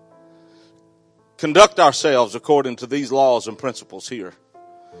 Conduct ourselves according to these laws and principles here.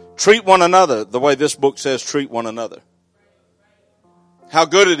 Treat one another the way this book says treat one another. How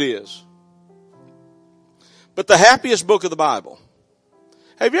good it is. But the happiest book of the Bible.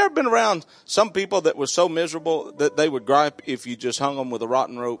 Have you ever been around some people that were so miserable that they would gripe if you just hung them with a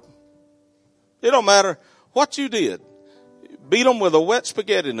rotten rope? It don't matter what you did. Beat them with a wet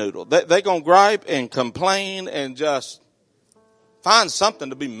spaghetti noodle. They're going to gripe and complain and just find something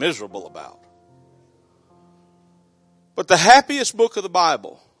to be miserable about. But the happiest book of the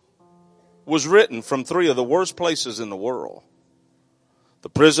Bible was written from three of the worst places in the world. The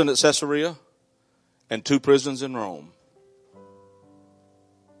prison at Caesarea and two prisons in Rome.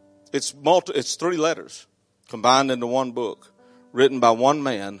 It's three letters combined into one book, written by one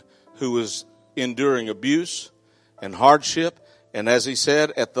man who was enduring abuse and hardship. And as he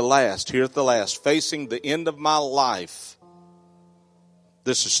said, here at the last, facing the end of my life,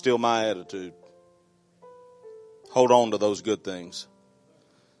 this is still my attitude. Hold on to those good things.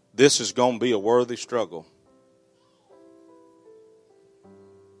 This is going to be a worthy struggle.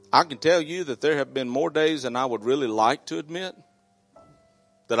 I can tell you that there have been more days than I would really like to admit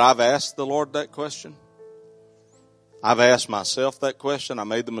that I've asked the Lord that question. I've asked myself that question. I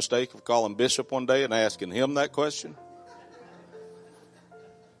made the mistake of calling Bishop one day and asking him that question.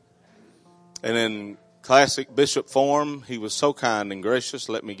 And in classic Bishop form, he was so kind and gracious,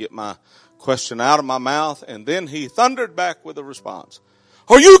 let me get my question out of my mouth, and then he thundered back with a response.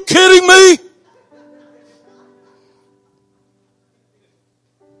 Are you kidding me?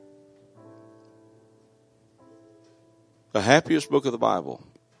 The happiest book of the Bible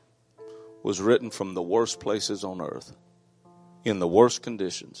was written from the worst places on earth, in the worst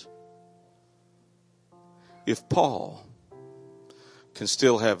conditions. If Paul can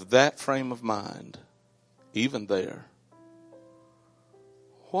still have that frame of mind, even there,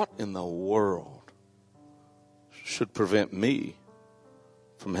 what in the world should prevent me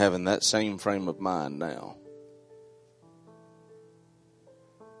from having that same frame of mind now?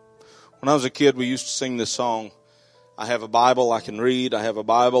 When I was a kid, we used to sing this song, I have a Bible I can read, I have a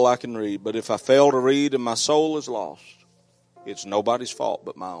Bible I can read, but if I fail to read and my soul is lost, it's nobody's fault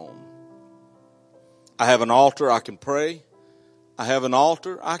but my own. I have an altar I can pray, I have an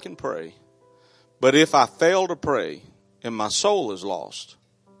altar I can pray, but if I fail to pray and my soul is lost,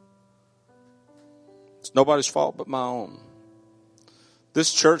 it's nobody's fault but my own.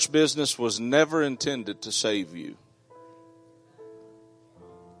 This church business was never intended to save you.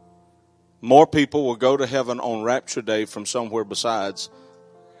 More people will go to heaven on Rapture Day from somewhere besides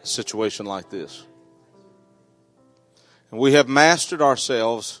a situation like this. And we have mastered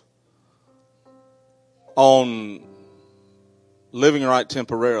ourselves on living right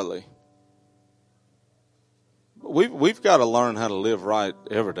temporarily. We've got to learn how to live right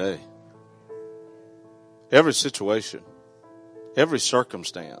every day. Every situation. Every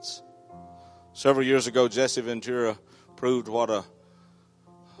circumstance. Several years ago, Jesse Ventura proved what a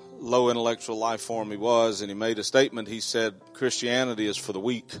low intellectual life form he was, and he made a statement. He said, Christianity is for the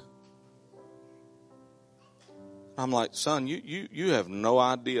weak. I'm like, son, you have no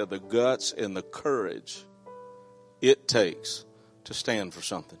idea the guts and the courage it takes to stand for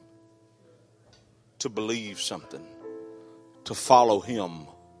something, to believe something, to follow him.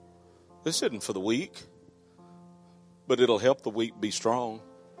 This isn't for the weak, but it'll help the weak be strong.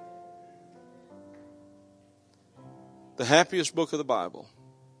 The happiest book of the Bible.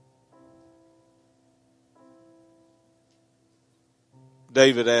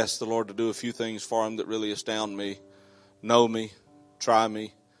 David asked the Lord to do a few things for him that really astound me. Know me, try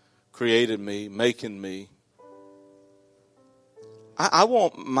me, created me, making me. I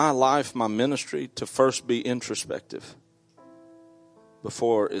want my life, my ministry to first be introspective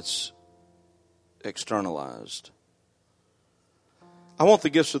before it's externalized. I want the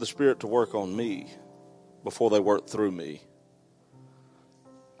gifts of the Spirit to work on me before they work through me.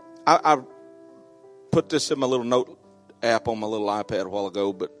 I put this in my little note app on my little iPad a while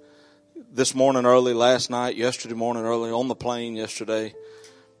ago, but this morning early, last night, yesterday morning early, on the plane yesterday,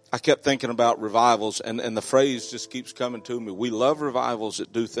 I kept thinking about revivals, and the phrase just keeps coming to me. We love revivals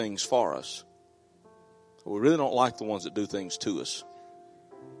that do things for us. We really don't like the ones that do things to us.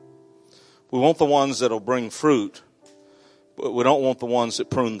 We want the ones that will bring fruit, but we don't want the ones that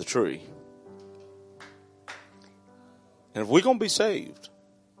prune the tree. And if we're going to be saved,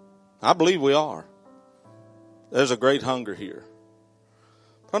 I believe we are. There's a great hunger here.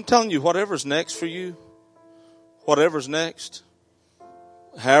 But I'm telling you, whatever's next for you, whatever's next,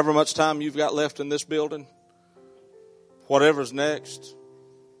 however much time you've got left in this building, whatever's next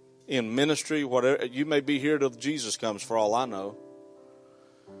in ministry, whatever, you may be here till Jesus comes for all I know.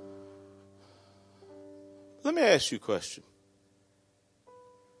 Let me ask you a question.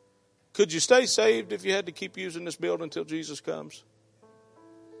 Could you stay saved if you had to keep using this building until Jesus comes?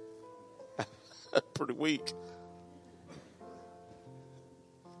 Pretty weak.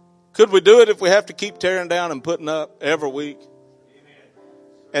 Could we do it if we have to keep tearing down and putting up every week?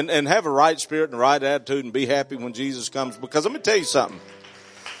 And have a right spirit and a right attitude and be happy when Jesus comes? Because let me tell you something.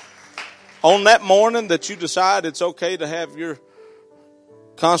 On that morning that you decide it's okay to have your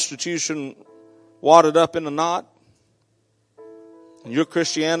constitution wadded up in a knot, and your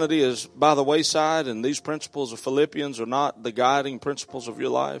Christianity is by the wayside, and these principles of Philippians are not the guiding principles of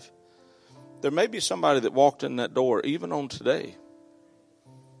your life, there may be somebody that walked in that door, even on today,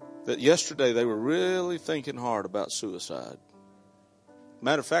 that yesterday they were really thinking hard about suicide.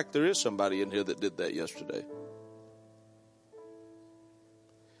 Matter of fact, there is somebody in here that did that yesterday.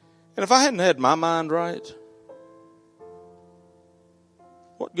 And if I hadn't had my mind right,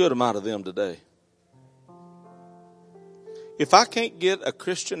 what good am I to them today? If I can't get a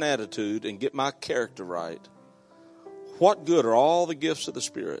Christian attitude and get my character right, what good are all the gifts of the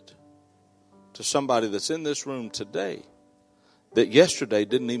Spirit to somebody that's in this room today that yesterday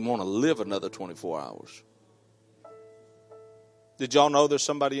didn't even want to live another 24 hours? Did y'all know there's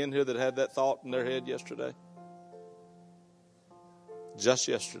somebody in here that had that thought in their head yesterday? Just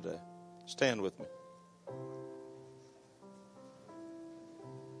yesterday. Stand with me.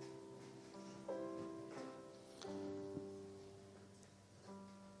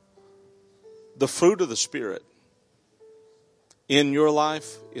 The fruit of the Spirit in your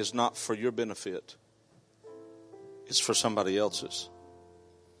life is not for your benefit. It's for somebody else's.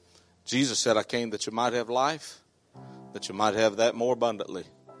 Jesus said, I came that you might have life, that you might have that more abundantly.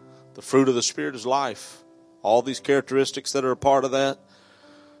 The fruit of the Spirit is life. All these characteristics that are a part of that.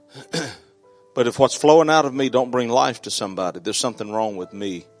 But if what's flowing out of me don't bring life to somebody, there's something wrong with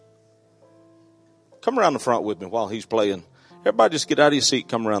me. Come around the front with me while he's playing. Everybody just get out of your seat,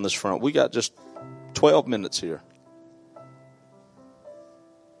 come around this front. We got just 12 minutes here.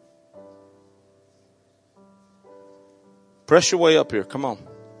 Press your way up here. Come on.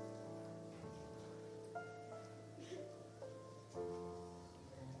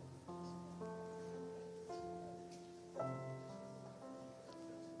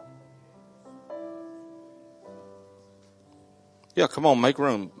 Yeah, come on, make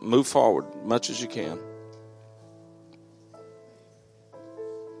room. Move forward as much as you can.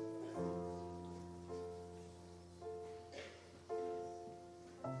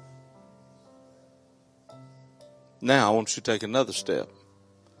 Now I want you to take another step.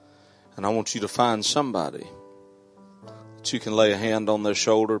 And I want you to find somebody that you can lay a hand on their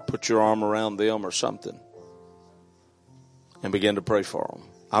shoulder, put your arm around them or something, and begin to pray for them.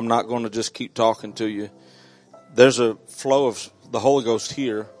 I'm not going to just keep talking to you. There's a flow of the Holy Ghost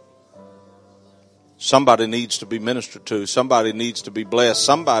here. Somebody needs to be ministered to. Somebody needs to be blessed.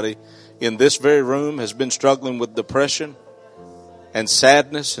 Somebody in this very room has been struggling with depression and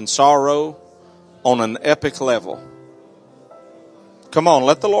sadness and sorrow on an epic level. Come on,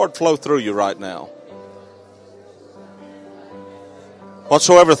 let the Lord flow through you right now.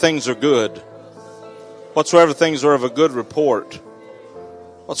 Whatsoever things are good. Whatsoever things are of a good report.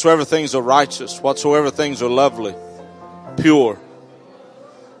 Whatsoever things are righteous. Whatsoever things are lovely. Pure.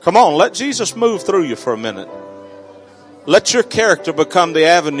 Come on, let Jesus move through you for a minute. Let your character become the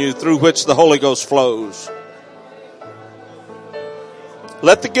avenue through which the Holy Ghost flows.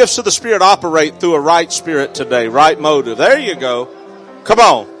 Let the gifts of the Spirit operate through a right spirit today, right motive. There you go. Come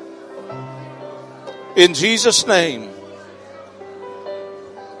on. In Jesus' name.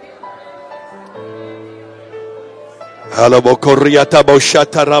 Alamo corriata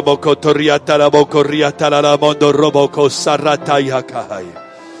boshata ramo cotoriata ramo corriata la mondo robo cosarata yakai.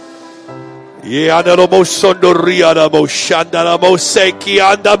 Ye anamo sondoria ramo shanda ramo seki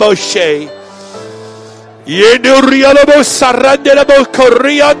anda moshe. Ye nuria ramo sarande ramo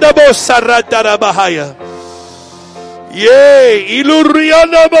corrianda mo sarata ramahaya. Ye iluria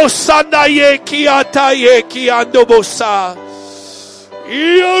ramo sanda ye kiata ye kiando bosa.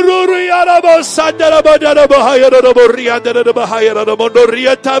 Yoruriana Sandara Badana Bahaya Boriana Bahaya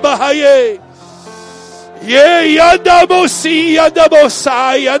Mondoriata Bahaye. Ye Yandabosi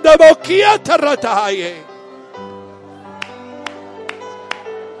Yandabosai Yandabokia Tarataye.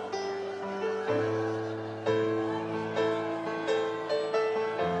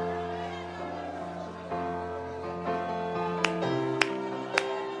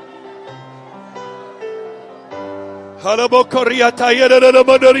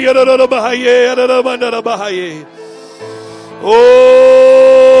 Oh,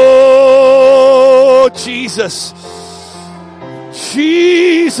 Jesus.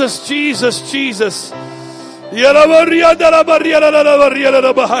 Jesus, Jesus, Jesus.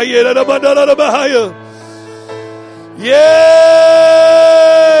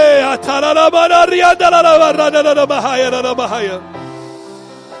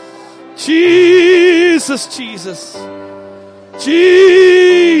 Jesus, Jesus.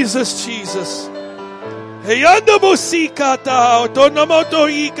 Jesus, Jesus. Heyanda musikata, tonamoto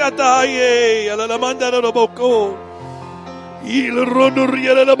ikata ye, alalamanda roboko. Il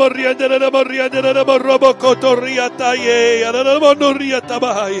ronuria la marianda la marianda la roboko toriata ye, alalamondoriata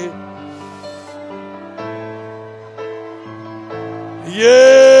bahaye. Yes,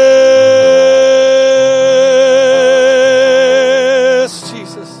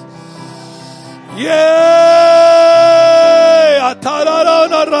 Jesus. Yes.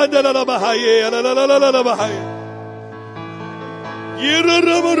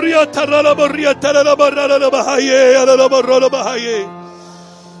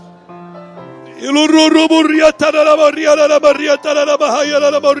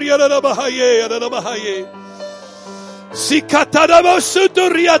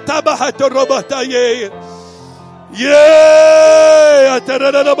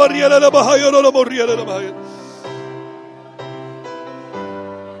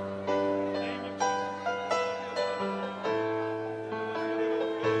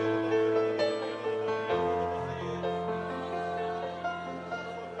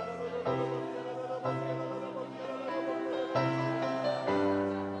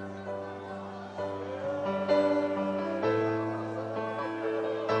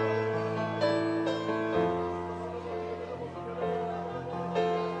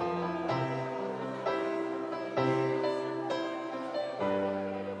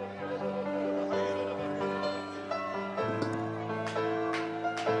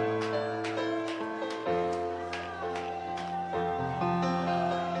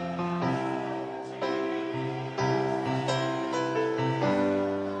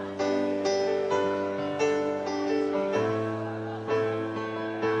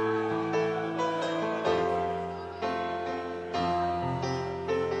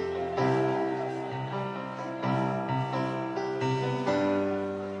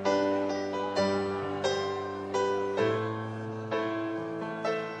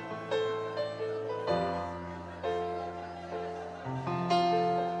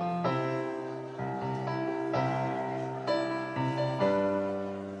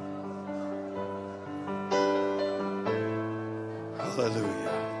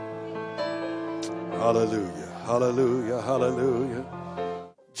 Hallelujah. Hallelujah. Hallelujah. Hallelujah.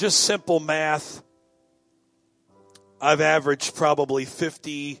 Just simple math. I've averaged probably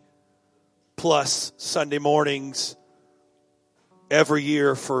 50 plus Sunday mornings every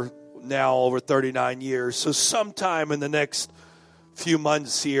year for now over 39 years. So sometime in the next few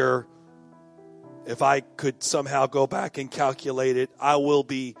months here, if I could somehow go back and calculate it, I will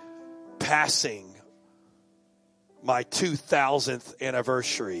be passing my 2000th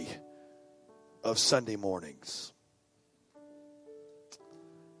anniversary of Sunday mornings.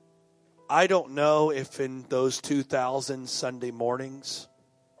 I don't know if in those 2,000 Sunday mornings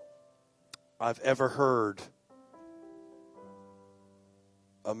I've ever heard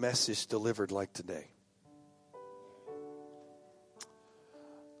a message delivered like today.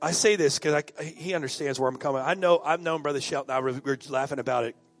 I say this because he understands where I'm coming. I've known Brother Shelton. We were laughing about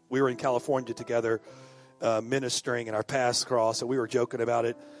it. We were in California together ministering, and our paths crossed, and we were joking about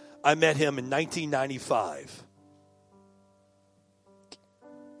it. I met him in 1995.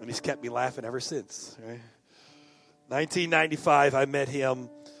 And he's kept me laughing ever since. Right? 1995, I met him,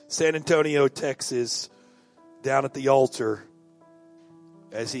 San Antonio, Texas, down at the altar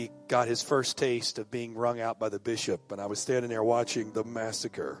as he got his first taste of being wrung out by the bishop. And I was standing there watching the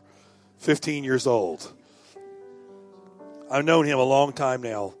massacre, 15 years old. I've known him a long time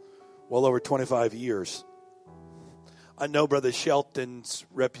now, well over 25 years. I know Brother Shelton's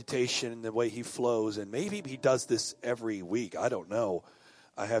reputation and the way he flows, and maybe he does this every week. I don't know.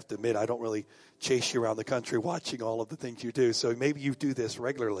 I have to admit, I don't really chase you around the country watching all of the things you do, so maybe you do this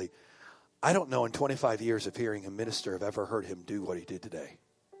regularly. I don't know in 25 years of hearing him minister I've ever heard him do what he did today.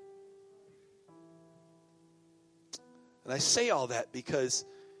 And I say all that because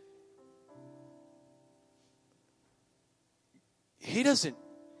he doesn't,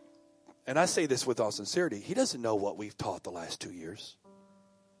 and I say this with all sincerity, he doesn't know what we've taught the last 2 years.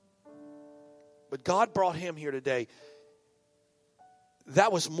 But God brought him here today.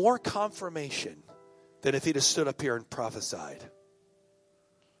 That was more confirmation than if he'd have stood up here and prophesied.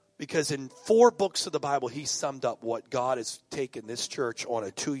 Because in 4 books of the Bible, he summed up what God has taken this church on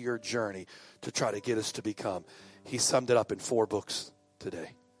a 2-year journey to try to get us to become. He summed it up in 4 books today.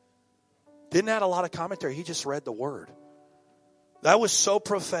 Didn't add a lot of commentary. He just read the word. That was so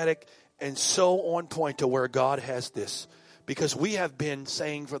prophetic and so on point to where God has this. Because we have been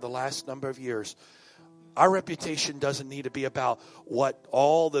saying for the last number of years, our reputation doesn't need to be about what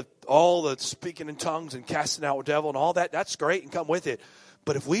all the speaking in tongues and casting out the devil and all that. That's great and come with it.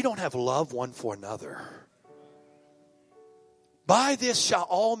 But if we don't have love one for another, by this shall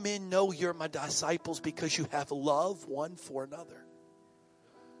all men know you're my disciples, because you have love one for another.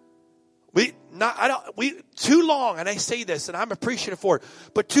 Too long, and I say this, and I'm appreciative for it,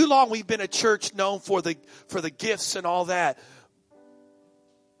 but too long we've been a church known for the gifts and all that.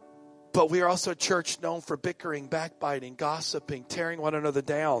 But we are also a church known for bickering, backbiting, gossiping, tearing one another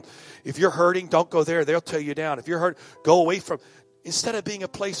down. If you're hurting, don't go there. They'll tear you down. If you're hurt, go away from. Instead of being a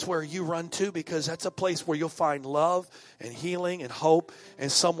place where you run to, because that's a place where you'll find love and healing and hope and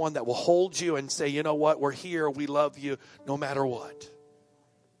someone that will hold you and say, you know what, we're here, we love you no matter what.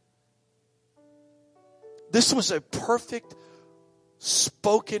 This was a perfect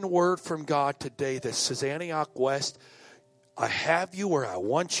spoken word from God today that says, Antioch West, I have you where I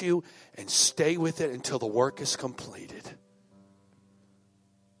want you, and stay with it until the work is completed.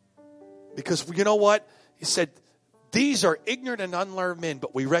 Because you know what? He said, these are ignorant and unlearned men,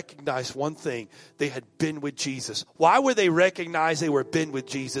 but we recognize one thing. They had been with Jesus. Why would they recognize they were been with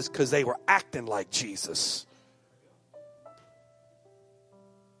Jesus? Because they were acting like Jesus.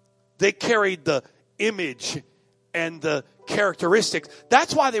 They carried the image and the characteristics.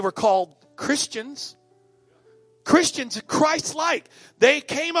 That's why they were called Christians. Christians, Christ-like. They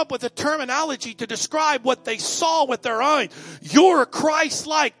came up with a terminology to describe what they saw with their eyes. You're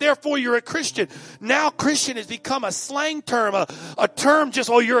Christ-like, therefore you're a Christian. Now Christian has become a slang term, a term just,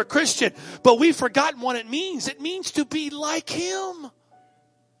 oh, you're a Christian. But we've forgotten what it means. It means to be like Him.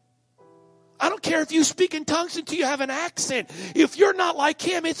 I don't care if you speak in tongues until you have an accent. If you're not like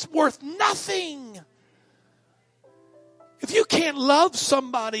Him, it's worth nothing. If you can't love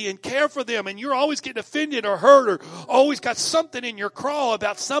somebody and care for them, and you're always getting offended or hurt, or always got something in your craw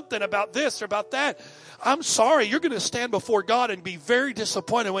about something, about this or about that, I'm sorry, you're going to stand before God and be very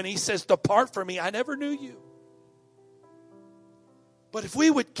disappointed when He says, depart from me, I never knew you. But if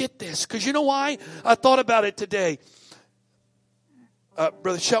we would get this, because you know why? I thought about it today.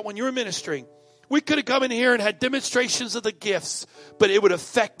 Brother Shelton, when you were ministering, we could have come in here and had demonstrations of the gifts, but it would have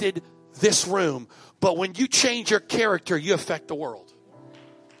affected this room. But when you change your character, you affect the world.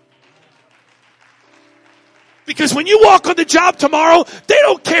 Because when you walk on the job tomorrow, they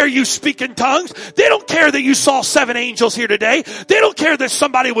don't care you speak in tongues. They don't care that you saw 7 angels here today. They don't care that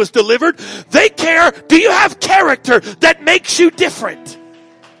somebody was delivered. They care, do you have character that makes you different?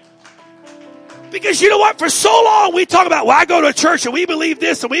 Because you know what? For so long we talk about, well, I go to a church and we believe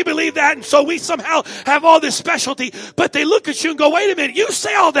this and we believe that, and so we somehow have all this specialty. But they look at you and go, wait a minute, you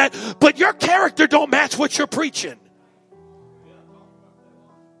say all that, but your character don't match what you're preaching.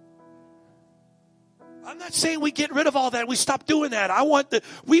 I'm not saying we get rid of all that. We stop doing that.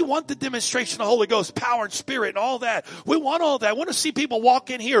 We want the demonstration of the Holy Ghost, power and spirit and all that. We want all that. I want to see people walk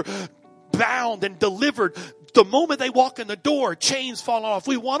in here bound and delivered. The moment they walk in the door, chains fall off.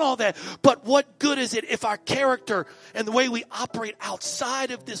 We want all that. But what good is it if our character and the way we operate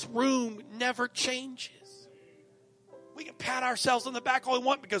outside of this room never changes? We can pat ourselves on the back all we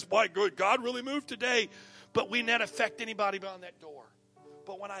want because, boy, good, God really moved today. But we not affect anybody beyond that door.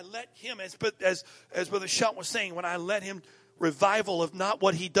 But when I let him, as Brother Shelton was saying, when I let him revival of not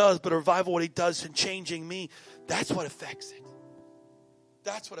what he does, but a revival what he does in changing me, that's what affects it.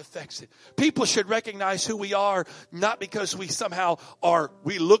 That's what affects it. People should recognize who we are, not because we somehow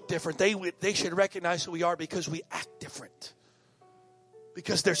we look different. They should recognize who we are because we act different.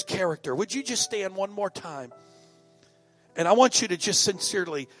 Because there's character. Would you just stand one more time? And I want you to just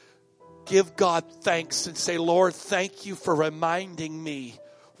sincerely give God thanks and say, Lord, thank you for reminding me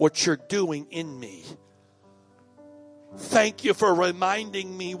what you're doing in me. Thank you for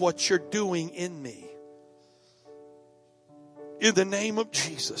reminding me what you're doing in me. In the name of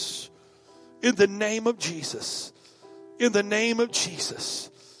Jesus. In the name of Jesus. In the name of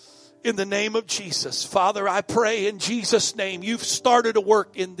Jesus. In the name of Jesus. Father, I pray in Jesus' name, you've started a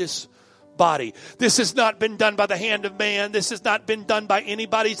work in this body. This has not been done by the hand of man. This has not been done by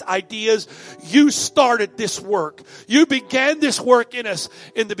anybody's ideas. You started this work. You began this work in us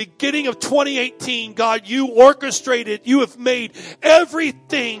in the beginning of 2018. God, you orchestrated. You have made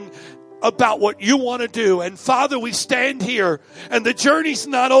everything about what you want to do. And Father, we stand here and the journey's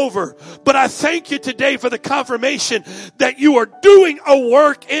not over. But I thank you today for the confirmation that you are doing a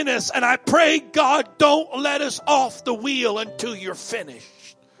work in us. And I pray, God, don't let us off the wheel until you're finished.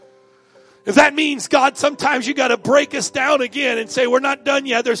 If that means, God, sometimes you got to break us down again and say, we're not done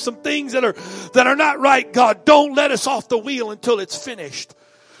yet. There's some things that are not right. God, don't let us off the wheel until it's finished.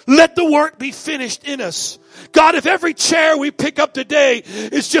 Let the work be finished in us. God, if every chair we pick up today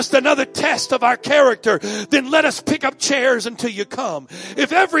is just another test of our character, then let us pick up chairs until you come.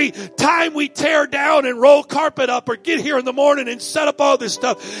 If every time we tear down and roll carpet up or get here in the morning and set up all this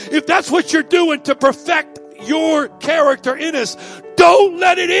stuff, if that's what you're doing to perfect your character in us, don't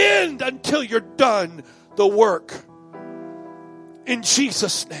let it end until you're done the work. In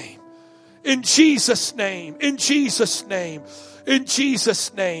Jesus' name. In Jesus' name. In Jesus' name. In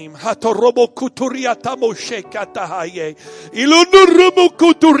Jesus' name. Hatorobo kuturiata moshe katahaye. Ilunurumu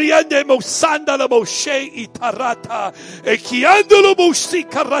kuturiande mosanda la moshe itarata. Ekiandolo mosi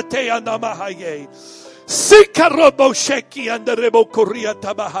karate anamahaye. Sikarobo sheki andarebo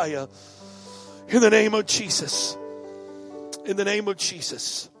kuriata bahaya. In the name of Jesus. In the name of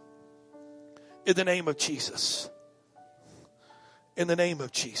Jesus. In the name of Jesus. In the name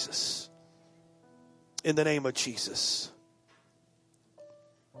of Jesus. In the name of Jesus.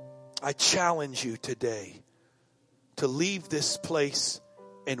 I challenge you today to leave this place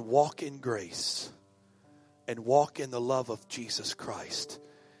and walk in grace. And walk in the love of Jesus Christ.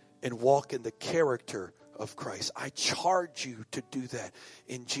 And walk in the character of Christ. I charge you to do that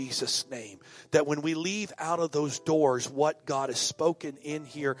in Jesus' name. That when we leave out of those doors, what God has spoken in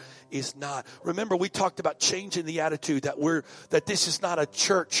here is not. Remember, we talked about changing the attitude that this is not a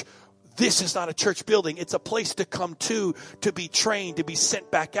church. This is not a church building. It's a place to come to be trained, to be sent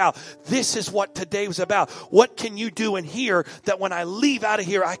back out. This is what today was about. What can you do in here that when I leave out of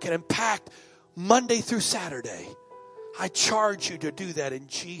here, I can impact Monday through Saturday? I charge you to do that in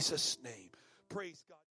Jesus' name. Praise God.